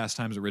before Fast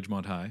Times at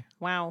Ridgemont High.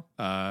 Wow.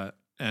 And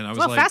I was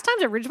like, Fast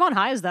Times at Ridgemont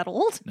High is that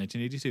old?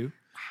 1982. Wow.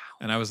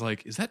 And I was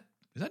like, is that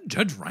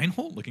Judge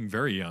Reinhold? Looking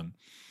very young.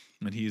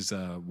 And he's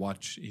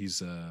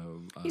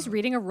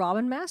reading a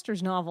Robin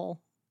Masters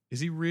novel. Is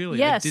he really?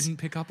 Yes. I didn't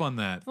pick up on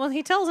that. Well,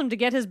 he tells him to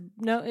get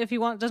if he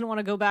doesn't want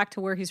to go back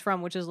to where he's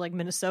from, which is like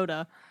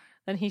Minnesota,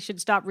 then he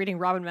should stop reading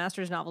Robin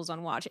Masters novels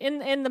on watch.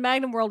 In the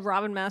Magnum world,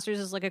 Robin Masters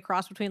is like a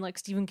cross between like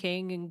Stephen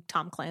King and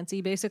Tom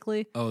Clancy,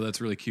 basically. Oh, that's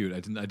really cute. I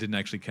didn't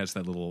actually catch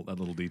that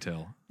little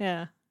detail.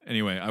 Yeah.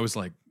 Anyway, I was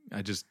like,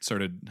 I just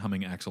started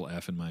humming Axel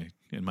F in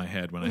my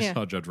head when I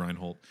saw Judge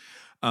Reinhold.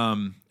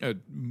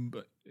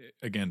 But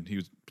again,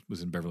 he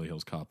was in Beverly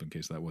Hills Cop, in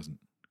case that wasn't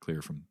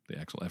clear from the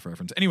Axel F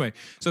reference. Anyway,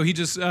 so he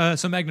just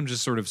so Magnum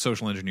just sort of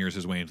social engineers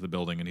his way into the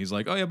building, and he's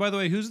like, "Oh yeah, by the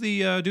way, who's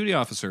the duty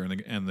officer?"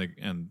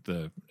 And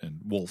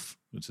Wolf,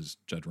 which is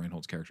Judge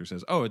Reinhold's character,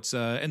 says, "Oh, it's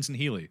Ensign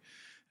Healy."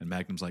 And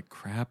Magnum's like,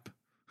 "Crap,"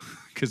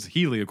 because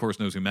Healy, of course,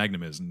 knows who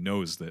Magnum is and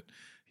knows that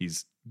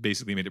he's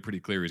basically made it pretty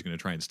clear he's going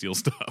to try and steal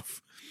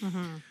stuff.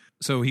 Mm-hmm.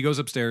 So he goes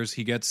upstairs,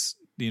 he gets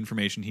the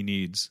information he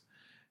needs,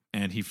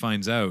 and he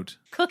finds out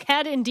Cook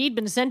had indeed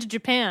been sent to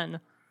Japan.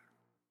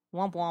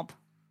 Womp womp.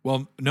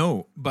 Well,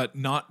 no, but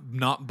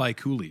not by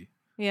Cooley.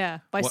 Yeah,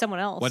 by someone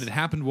else. What had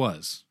happened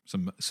was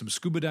some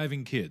scuba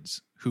diving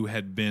kids who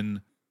had been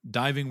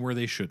diving where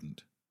they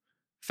shouldn't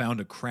found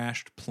a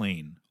crashed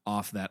plane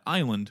off that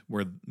island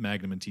where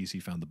Magnum and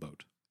TC found the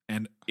boat.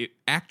 And it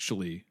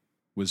actually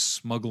was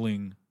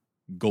smuggling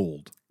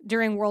gold.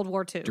 During World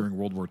War II.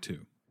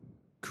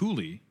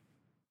 Cooley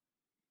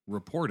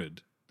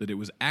reported that it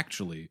was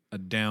actually a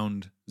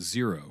downed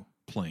Zero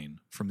plane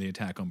from the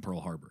attack on Pearl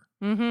Harbor.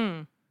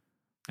 Mm-hmm.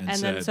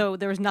 And then so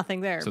there was nothing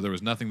there. So there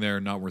was nothing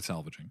there, not worth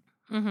salvaging.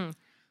 Mm-hmm.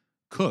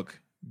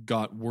 Cook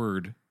got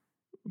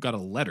a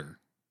letter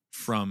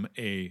from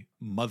a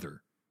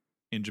mother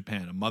in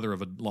Japan, a mother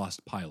of a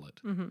lost pilot,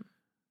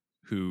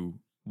 who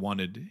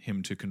wanted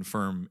him to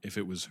confirm if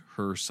it was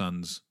her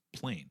son's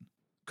plane.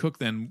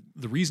 The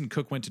reason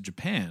Cook went to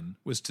Japan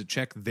was to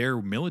check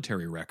their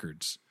military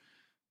records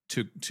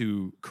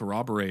to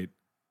corroborate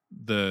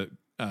the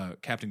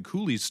Captain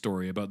Cooley's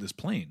story about this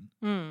plane,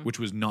 which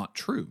was not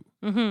true,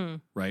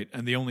 right?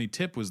 And the only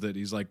tip was that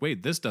he's like,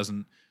 wait, this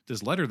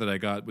letter that I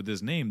got with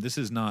this name, this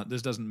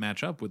doesn't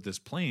match up with this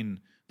plane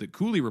that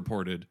Cooley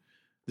reported.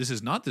 This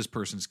is not this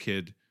person's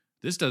kid.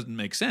 This doesn't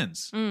make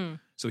sense.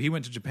 So he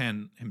went to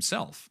Japan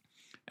himself.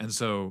 And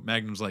so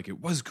Magnum's like, it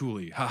was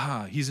Cooley.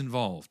 Haha, he's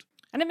involved.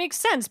 And it makes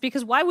sense,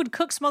 because why would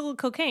Cook smuggle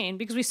cocaine?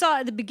 Because we saw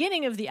at the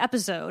beginning of the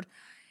episode,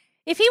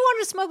 if he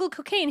wanted to smuggle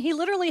cocaine, he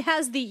literally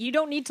has the "you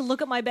don't need to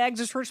look at my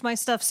bags or search my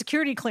stuff"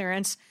 security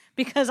clearance,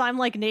 because I'm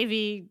like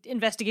Navy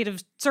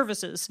Investigative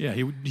Services. Yeah,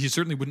 he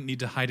certainly wouldn't need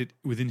to hide it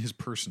within his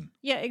person.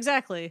 Yeah,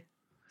 exactly.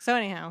 So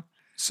anyhow.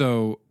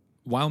 So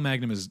while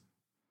Magnum is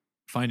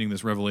finding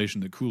this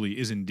revelation that Cooley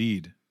is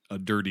indeed a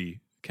dirty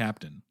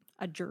captain.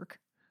 A jerk.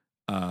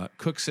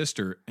 Cook's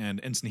sister and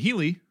Ensign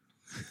Healy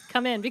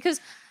come in because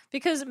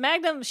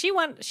Magnum, she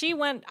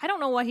went, I don't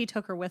know why he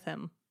took her with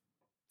him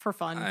for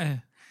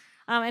fun.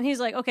 And he's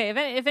like, okay,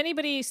 if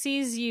anybody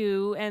sees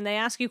you and they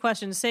ask you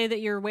questions, say that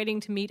you're waiting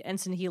to meet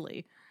Ensign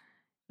Healy.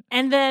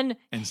 And then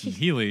Ensign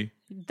Healy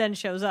then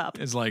shows up.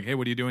 It's like, hey,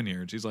 what are you doing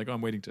here? And she's like, oh,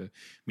 I'm waiting to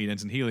meet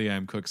Ensign Healy.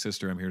 I'm Cook's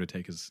sister. I'm here to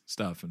take his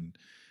stuff. And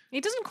he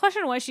doesn't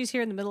question why she's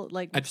here in the middle,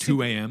 like at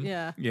 2 a.m.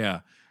 Yeah.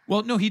 Yeah.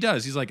 Well, no, he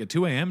does. He's like, at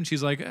 2 a.m. And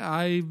she's like,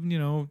 I,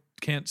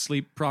 can't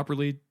sleep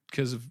properly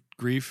because of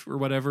grief or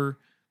whatever.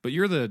 But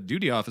you're the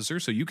duty officer,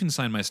 so you can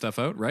sign my stuff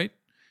out, right?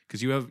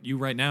 Because you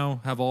right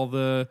now have all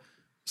the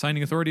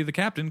signing authority of the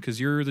captain because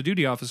you're the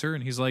duty officer.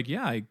 And he's like,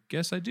 yeah, I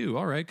guess I do.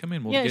 All right, come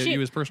in. We'll get you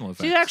his personal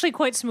effects. She's actually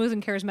quite smooth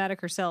and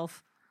charismatic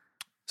herself.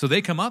 So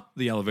they come up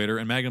the elevator,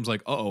 and Magnum's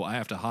like, uh-oh, I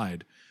have to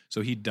hide.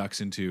 So he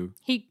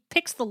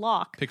picks the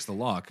lock.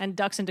 And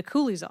ducks into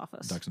Cooley's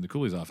office.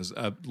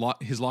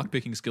 His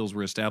lock-picking skills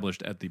were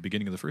established at the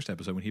beginning of the first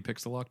episode when he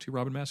picks the lock to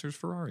Robin Masters'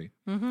 Ferrari.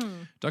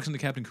 Mm-hmm. Ducks into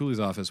Captain Cooley's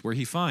office, where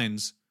he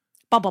finds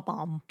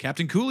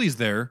Captain Cooley's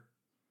there,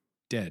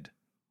 dead.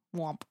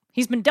 Womp.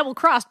 He's been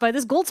double-crossed by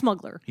this gold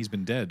smuggler. He's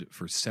been dead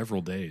for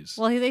several days.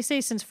 Well, they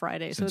say since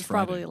Friday, so it's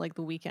probably like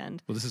the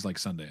weekend. Well, this is like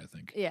Sunday, I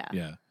think. Yeah.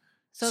 Yeah.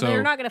 So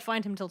they're not going to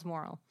find him till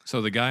tomorrow.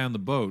 So the guy on the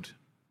boat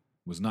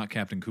was not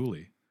Captain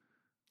Cooley.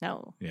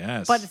 No.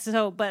 Yes.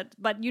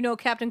 But you know,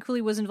 Captain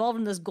Cooley was involved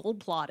in this gold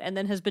plot and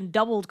then has been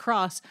double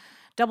crossed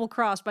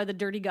by the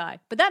dirty guy.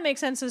 But that makes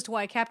sense as to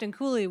why Captain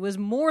Cooley was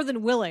more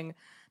than willing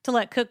to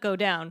let Cook go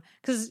down,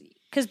 because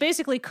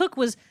basically Cook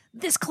was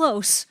this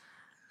close,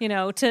 you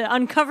know, to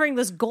uncovering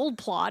this gold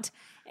plot.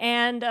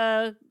 And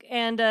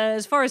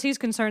as far as he's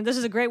concerned, this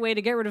is a great way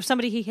to get rid of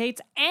somebody he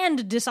hates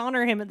and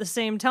dishonor him at the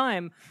same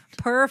time.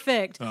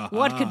 Perfect.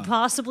 What could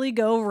possibly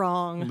go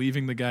wrong?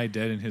 Leaving the guy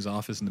dead in his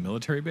office in the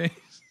military base?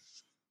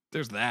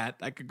 There's that.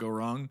 That could go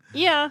wrong.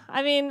 Yeah,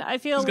 I mean, I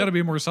feel... There's got to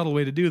be a more subtle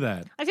way to do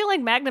that. I feel like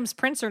Magnum's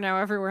prints are now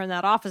everywhere in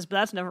that office, but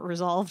that's never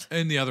resolved.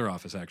 In the other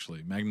office,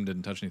 actually. Magnum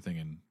didn't touch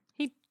anything.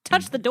 He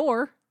touched the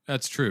door.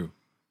 That's true.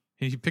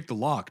 He picked the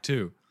lock,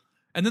 too.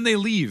 And then they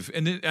leave.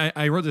 And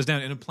I wrote this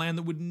down in a plan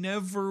that would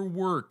never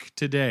work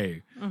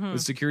today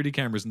with security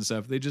cameras and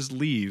stuff. They just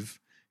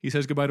leave. He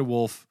says goodbye to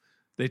Wolf.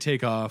 They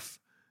take off.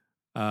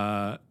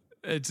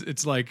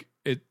 It's like...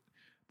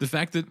 The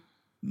fact that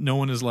no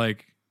one is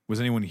like, was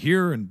anyone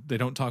here? And they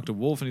don't talk to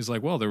Wolf. And he's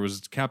like, well, there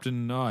was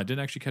Captain, I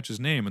didn't actually catch his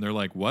name. And they're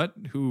like, what?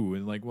 Who?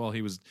 And like, well,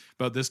 he was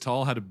about this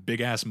tall, had a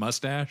big ass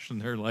mustache. And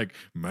they're like,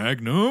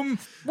 Magnum?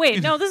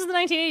 Wait, no, this is the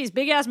 1980s.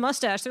 Big ass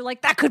mustache. They're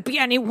like, that could be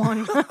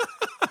anyone.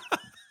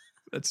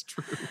 That's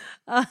true.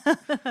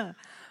 But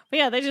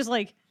yeah, they're just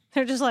like,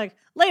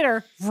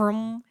 later.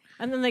 Vroom.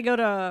 And then they go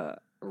to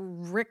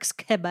Rick's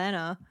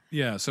cabana.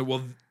 Yeah.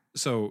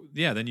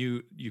 Then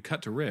you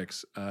cut to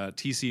Rick's.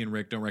 TC and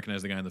Rick don't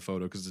recognize the guy in the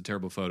photo because it's a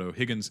terrible photo.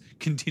 Higgins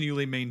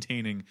continually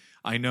maintaining,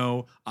 I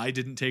know, I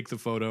didn't take the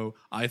photo.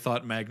 I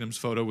thought Magnum's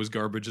photo was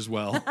garbage as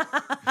well.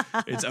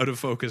 It's out of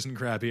focus and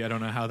crappy. I don't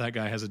know how that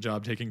guy has a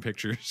job taking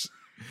pictures.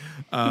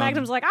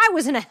 Magnum's like, I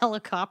was in a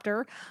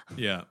helicopter.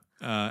 Yeah.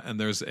 And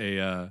there's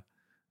a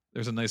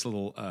nice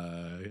little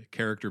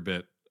character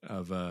bit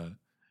of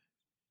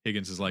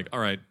Higgins is like, all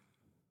right,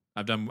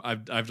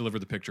 I've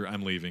delivered the picture.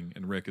 I'm leaving.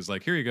 And Rick is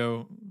like, here you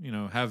go. You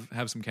know,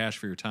 have some cash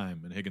for your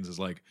time. And Higgins is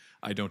like,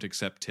 I don't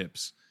accept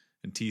tips.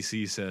 And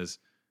TC says,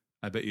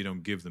 I bet you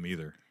don't give them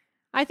either.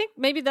 I think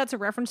maybe that's a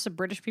reference to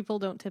British people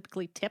don't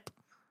typically tip.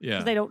 Yeah.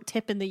 Because they don't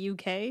tip in the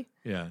UK.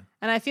 Yeah.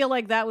 And I feel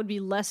like that would be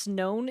less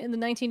known in the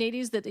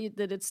 1980s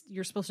that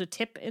you're supposed to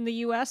tip in the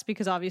US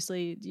because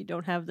obviously you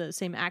don't have the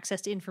same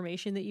access to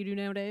information that you do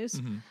nowadays.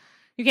 Mm-hmm.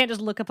 You can't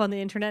just look up on the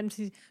internet and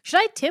see,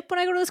 should I tip when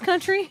I go to this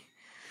country?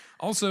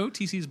 Also,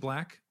 TC's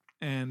black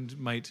and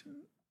might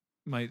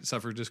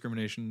suffer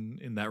discrimination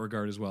in that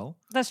regard as well.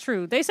 That's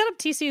true. They set up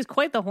TC as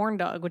quite the horn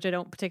dog, which I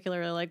don't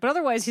particularly like, but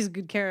otherwise he's a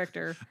good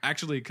character.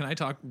 Actually, can I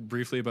talk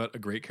briefly about a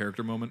great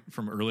character moment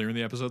from earlier in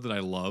the episode that I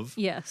love?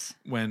 Yes.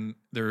 When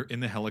they're in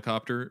the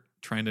helicopter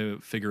trying to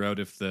figure out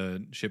if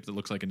the ship that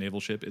looks like a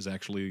naval ship is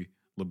actually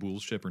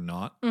Laboul's ship or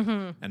not.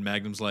 Mm-hmm. And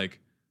Magnum's like,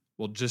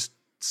 well, just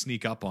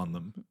sneak up on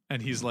them.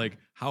 And he's like,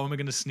 how am I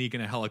going to sneak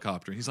in a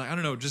helicopter? And he's like, I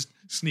don't know, just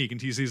sneak.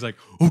 And TC's like,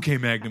 okay,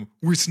 Magnum,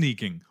 we're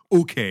sneaking.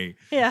 Okay.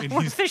 Yeah, and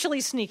we're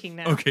officially sneaking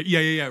now. Okay,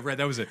 yeah, right,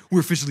 that was it. We're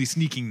officially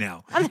sneaking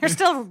now. And they're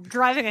still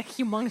driving a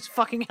humongous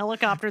fucking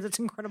helicopter that's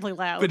incredibly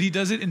loud. But he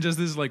does it in just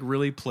this like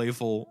really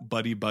playful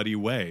buddy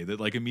way that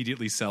like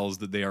immediately sells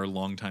that they are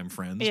longtime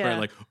friends. Yeah. Right?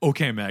 Like,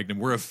 okay, Magnum,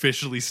 we're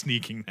officially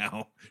sneaking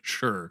now.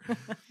 Sure.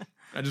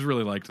 I just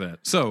really liked that.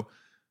 So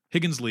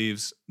Higgins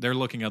leaves. They're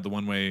looking out the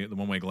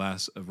one-way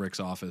glass of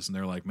Rick's office, and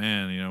they're like,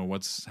 "Man, you know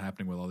what's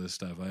happening with all this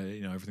stuff?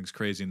 Everything's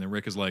crazy." And then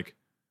Rick is like,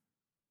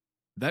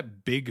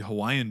 "That big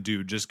Hawaiian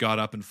dude just got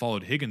up and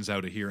followed Higgins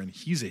out of here, and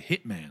he's a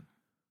hitman.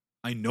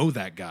 I know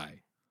that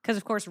guy." Because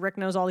of course Rick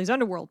knows all these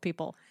underworld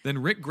people. Then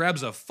Rick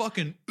grabs a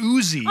fucking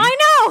Uzi. I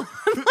know.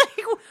 I'm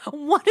like,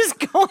 what is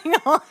going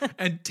on?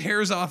 And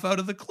tears off out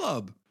of the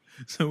club.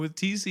 So with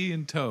TC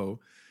in tow,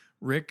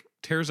 Rick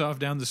tears off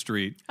down the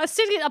street.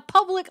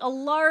 A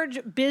large,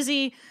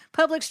 busy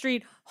public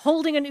street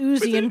holding an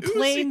Uzi in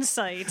plain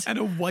sight. And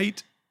a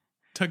white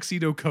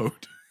tuxedo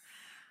coat.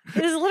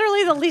 It is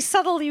literally the least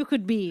subtle you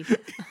could be.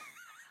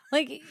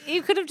 Like,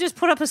 you could have just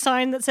put up a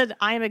sign that said,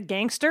 I am a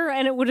gangster,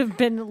 and it would have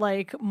been,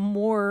 like,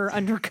 more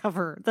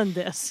undercover than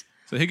this.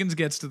 So Higgins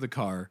gets to the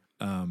car.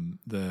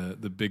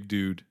 The big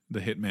dude,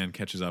 the hitman,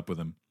 catches up with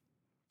him.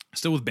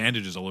 Still with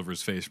bandages all over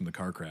his face from the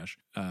car crash.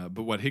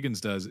 But what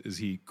Higgins does is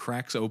he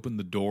cracks open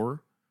the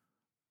door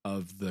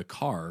of the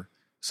car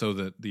so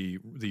that the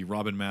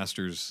Robin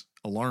Masters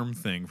alarm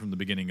thing from the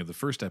beginning of the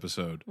first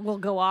episode will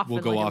go off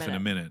in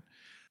a minute.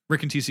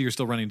 Rick and TC are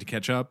still running to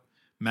catch up.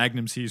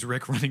 Magnum sees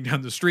Rick running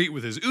down the street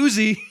with his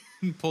Uzi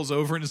and pulls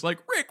over and is like,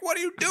 Rick, what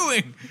are you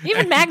doing?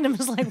 Even Magnum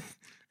is like,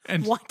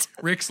 and what?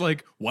 Rick's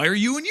like, why are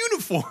you in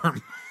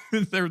uniform?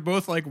 They're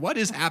both like, what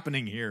is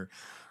happening here?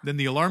 Then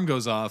the alarm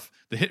goes off.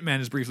 The hitman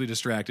is briefly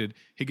distracted.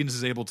 Higgins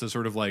is able to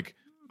sort of like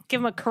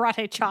give him a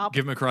karate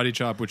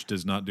chop, which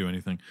does not do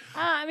anything.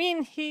 I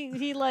mean,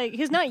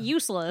 he's not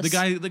useless.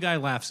 The guy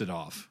laughs it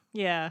off.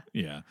 Yeah.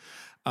 Yeah.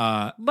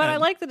 But I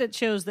like that it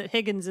shows that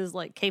Higgins is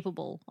like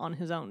capable on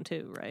his own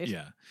too, right?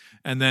 Yeah.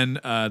 And then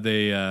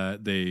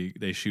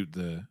they shoot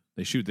the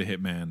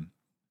hitman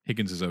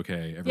Higgins is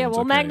okay. Everyone's Yeah, well,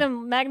 okay.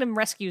 Magnum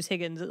rescues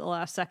Higgins at the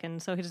last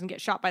second, so he doesn't get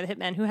shot by the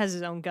hitman, who has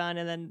his own gun,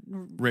 and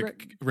then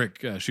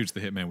Rick shoots the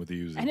hitman with the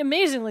Uzi. And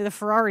amazingly, the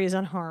Ferrari is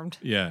unharmed.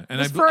 Yeah,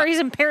 and This Ferrari's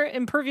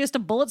impervious to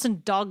bullets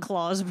and dog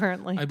claws,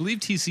 apparently. I believe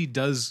TC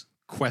does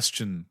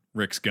question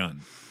Rick's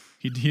gun.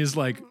 He is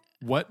like,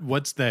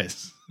 what's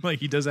this? Like,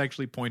 he does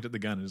actually point at the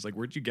gun and is like,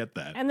 where'd you get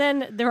that? And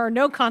then there are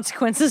no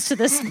consequences to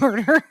this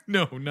murder.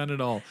 No, none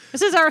at all.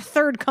 This is our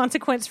third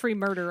consequence-free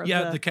murder.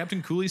 The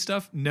Captain Cooley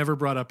stuff never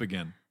brought up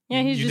again.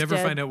 Yeah, he's you just never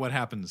dead. find out what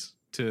happens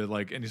to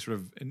like any sort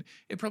of, and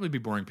it'd probably be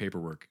boring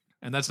paperwork.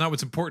 And that's not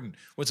what's important.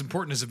 What's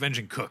important is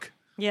avenging Cook.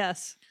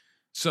 Yes.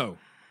 So,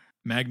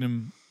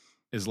 Magnum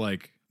is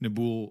like,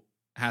 Nabul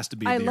has to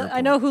be at the airport.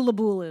 I know who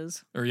Laboul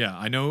is. Or yeah,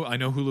 I know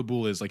who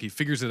Laboul is. Like, he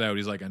figures it out.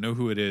 He's like, I know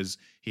who it is.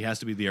 He has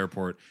to be at the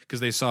airport because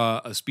they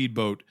saw a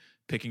speedboat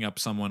picking up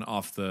someone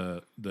off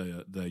the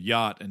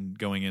yacht and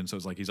going in. So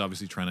it's like he's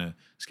obviously trying to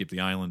escape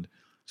the island.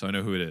 So I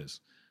know who it is.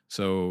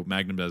 So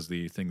Magnum does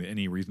the thing that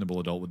any reasonable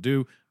adult would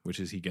do, which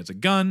is he gets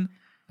a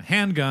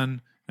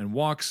handgun, and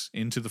walks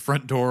into the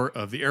front door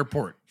of the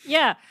airport.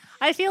 Yeah,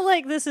 I feel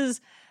like this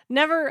is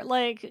never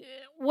like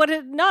what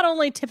it not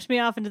only tips me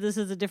off into this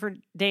is a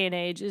different day and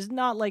age is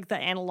not like the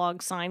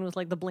analog sign with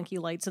like the blinky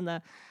lights and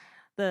the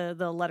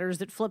letters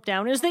that flip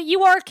down, is that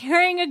you are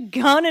carrying a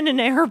gun in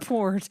an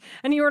airport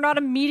and you are not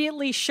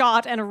immediately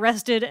shot and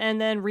arrested and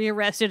then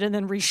rearrested and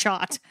then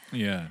reshot.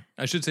 Yeah,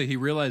 I should say he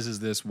realizes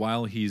this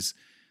while he's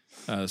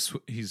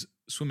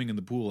swimming in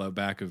the pool out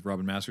back of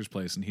Robin Masters'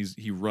 place, and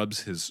he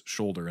rubs his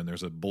shoulder, and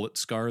there's a bullet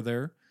scar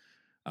there,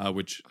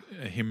 which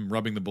him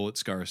rubbing the bullet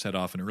scar set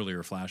off an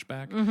earlier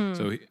flashback. Mm-hmm.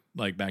 So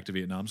like back to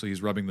Vietnam. So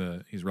he's rubbing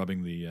the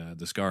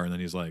scar, and then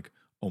he's like,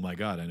 "Oh my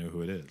god, I know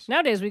who it is."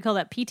 Nowadays we call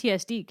that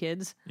PTSD,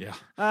 kids. Yeah.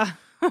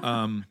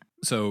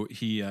 So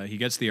he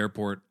gets to the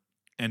airport,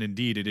 and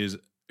indeed it is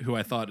who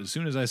I thought as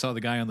soon as I saw the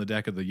guy on the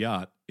deck of the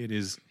yacht, it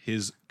is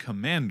his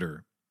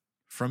commander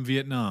from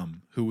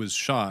Vietnam who was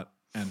shot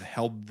and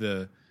held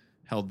the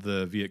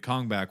Viet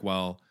Cong back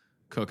while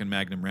Cook and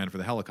Magnum ran for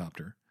the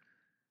helicopter,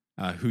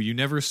 who you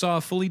never saw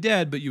fully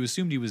dead, but you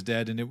assumed he was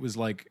dead, and it was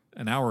like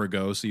an hour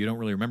ago, so you don't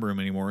really remember him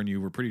anymore, and you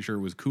were pretty sure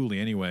it was Cooley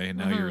anyway, and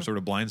now you're sort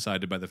of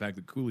blindsided by the fact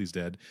that Cooley's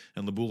dead,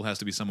 and Laboul has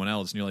to be someone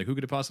else, and you're like, who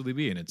could it possibly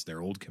be? And it's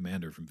their old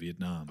commander from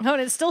Vietnam. Oh,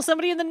 and it's still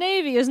somebody in the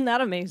Navy. Isn't that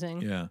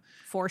amazing? Yeah.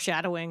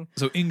 Foreshadowing.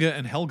 So Inga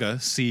and Helga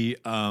see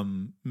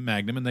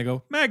Magnum, and they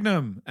go,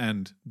 Magnum!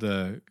 And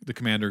the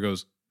commander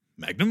goes,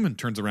 Magnum, and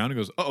turns around and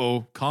goes,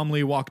 uh-oh,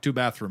 calmly walk to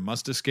bathroom,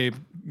 must escape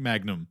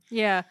Magnum.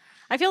 Yeah.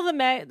 I feel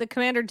the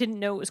commander didn't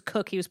know it was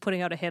Cook he was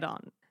putting out a hit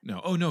on. No.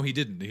 Oh, no, he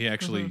didn't. He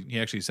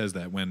actually says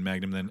that when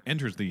Magnum then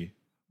enters the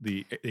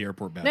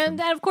airport bathroom.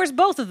 And of course,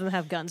 both of them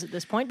have guns at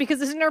this point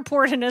because it's an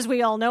airport, and as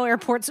we all know,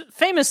 airports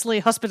famously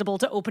hospitable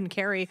to open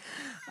carry.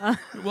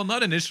 Well,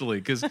 not initially,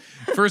 because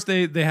first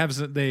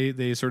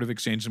they sort of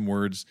exchange some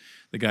words.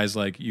 The guy's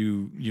like,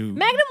 you.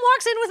 Magnum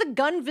walks in with a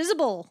gun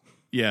visible.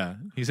 Yeah,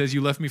 he says, you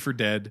left me for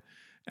dead,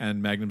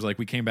 and Magnum's like,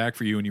 we came back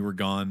for you and you were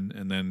gone,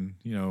 and then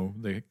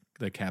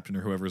the captain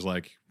or whoever's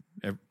like,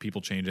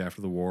 people change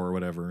after the war or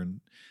whatever,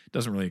 and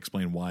doesn't really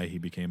explain why he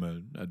became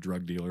a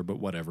drug dealer, but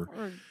whatever.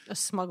 Or a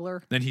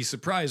smuggler. Then he,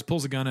 surprised,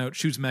 pulls a gun out,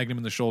 shoots Magnum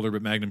in the shoulder,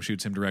 but Magnum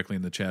shoots him directly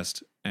in the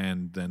chest,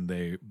 and then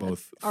they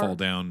both fall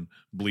down,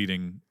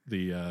 bleeding.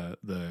 The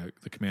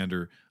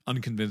commander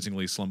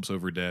unconvincingly slumps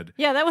over dead.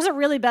 Yeah, that was a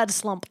really bad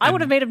slump. I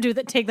would have made him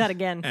take that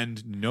again.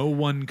 And no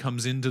one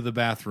comes into the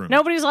bathroom.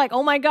 Nobody's like,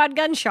 oh my god,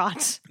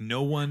 gunshots.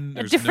 No one.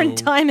 A different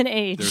time and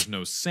age. There's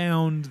no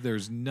sound.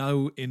 There's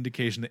no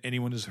indication that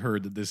anyone has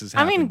heard that this has I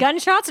happened. mean,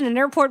 gunshots in an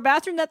airport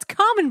bathroom, that's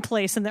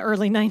commonplace in the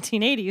early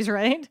 1980s,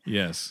 right?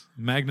 Yes.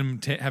 Magnum,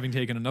 having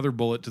taken another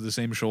bullet to the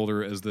same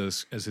shoulder as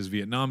his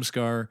Vietnam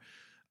scar,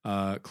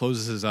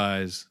 closes his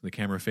eyes. The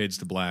camera fades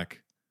to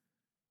black.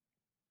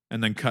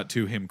 And then cut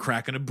to him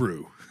cracking a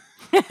brew.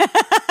 And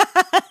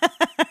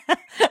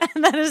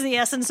that is the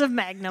essence of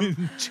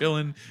Magnum.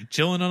 chilling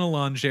on a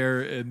lawn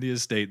chair in the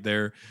estate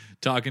there,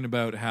 talking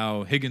about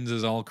how Higgins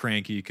is all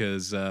cranky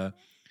because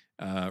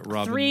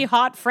Robin... 3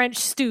 hot French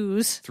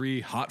stews.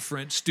 3 hot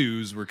French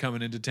stews were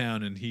coming into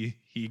town, and he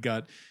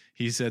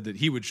said that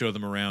he would show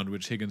them around,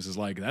 which Higgins is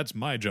like, that's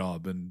my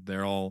job, and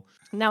they're all...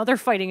 Now they're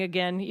fighting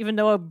again, even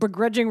though a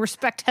begrudging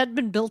respect had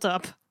been built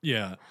up.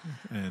 Yeah,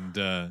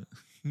 and...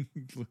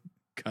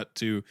 Cut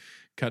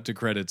to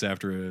credits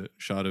after a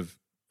shot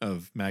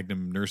of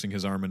Magnum nursing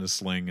his arm in a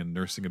sling and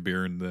nursing a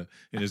beer in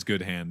his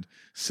good hand,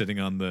 sitting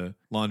on the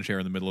lawn chair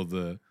in the middle of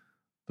the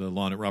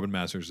lawn at Robin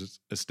Masters'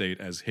 estate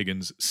as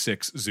Higgins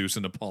sicks Zeus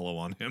and Apollo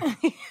on him.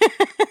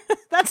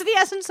 That's the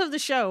essence of the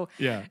show.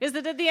 Yeah. Is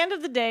that at the end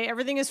of the day,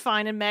 everything is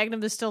fine and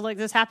Magnum is still like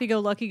this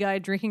happy-go-lucky guy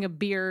drinking a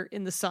beer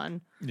in the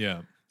sun.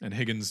 Yeah. And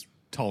Higgins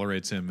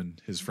tolerates him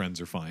and his friends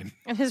are fine.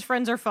 And his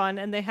friends are fun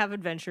and they have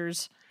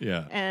adventures.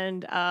 Yeah.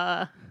 And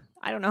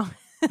I don't know.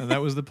 And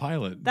that was the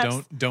pilot.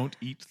 Don't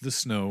eat the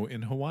snow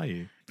in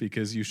Hawaii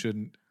because you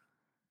shouldn't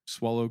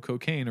swallow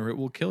cocaine or it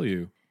will kill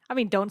you. I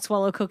mean, don't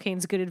swallow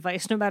cocaine's good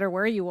advice no matter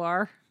where you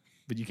are.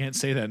 but you can't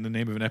say that in the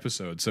name of an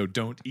episode. So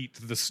don't eat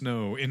the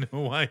snow in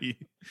Hawaii.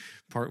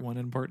 Part 1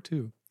 and Part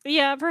 2.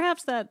 Yeah,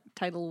 perhaps that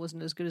title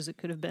wasn't as good as it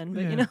could have been,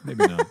 but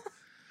maybe not.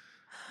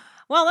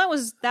 Well,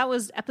 that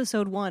was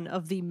episode 1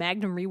 of the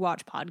Magnum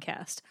Rewatch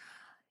podcast.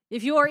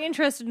 If you are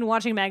interested in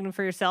watching Magnum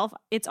for yourself,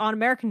 it's on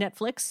American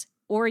Netflix,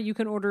 or you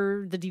can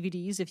order the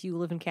DVDs if you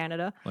live in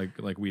Canada,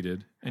 like we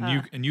did,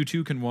 and you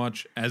too can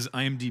watch, as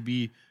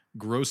IMDb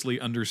grossly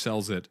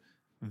undersells it,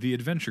 The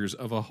Adventures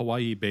of a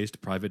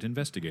Hawaii-based private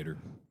investigator.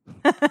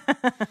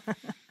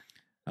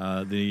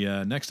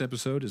 The next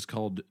episode is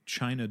called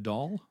China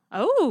Doll.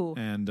 Oh,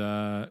 and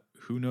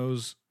who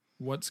knows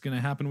what's going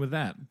to happen with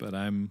that? But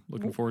I'm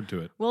looking forward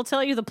to it. We'll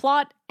tell you the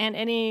plot and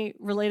any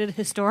related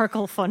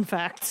historical fun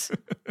facts.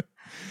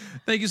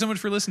 Thank you so much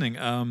for listening.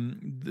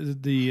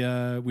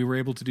 We were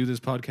able to do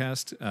this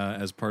podcast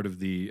as part of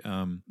the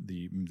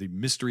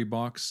mystery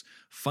box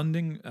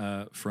funding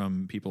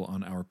from people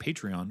on our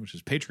Patreon, which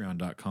is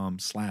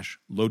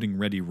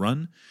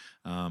patreon.com/loadingreadyrun.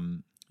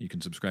 You can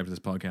subscribe to this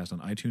podcast on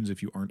iTunes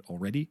if you aren't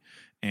already,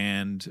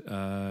 and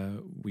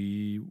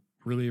we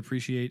really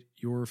appreciate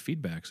your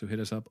feedback. So hit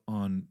us up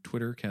on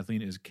Twitter.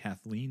 Kathleen is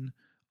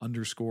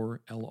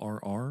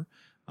Kathleen_LRR.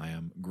 I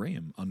am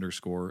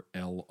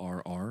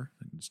Graham_LRR.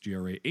 It's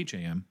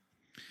GRAHAM.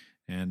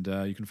 And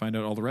you can find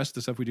out all the rest of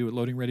the stuff we do at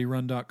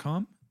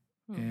loadingreadyrun.com.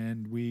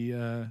 And we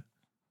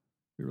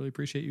really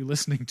appreciate you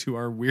listening to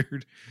our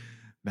weird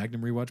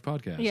Magnum Rewatch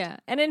podcast. Yeah.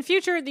 And in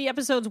future, the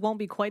episodes won't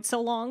be quite so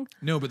long.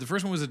 No, but the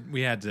first one was we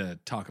had to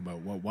talk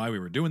about why we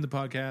were doing the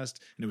podcast.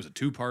 And it was a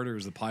 2-parter. It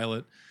was the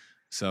pilot.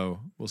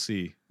 So we'll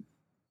see.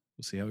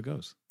 We'll see how it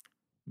goes.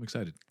 I'm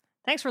excited.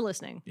 Thanks for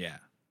listening. Yeah.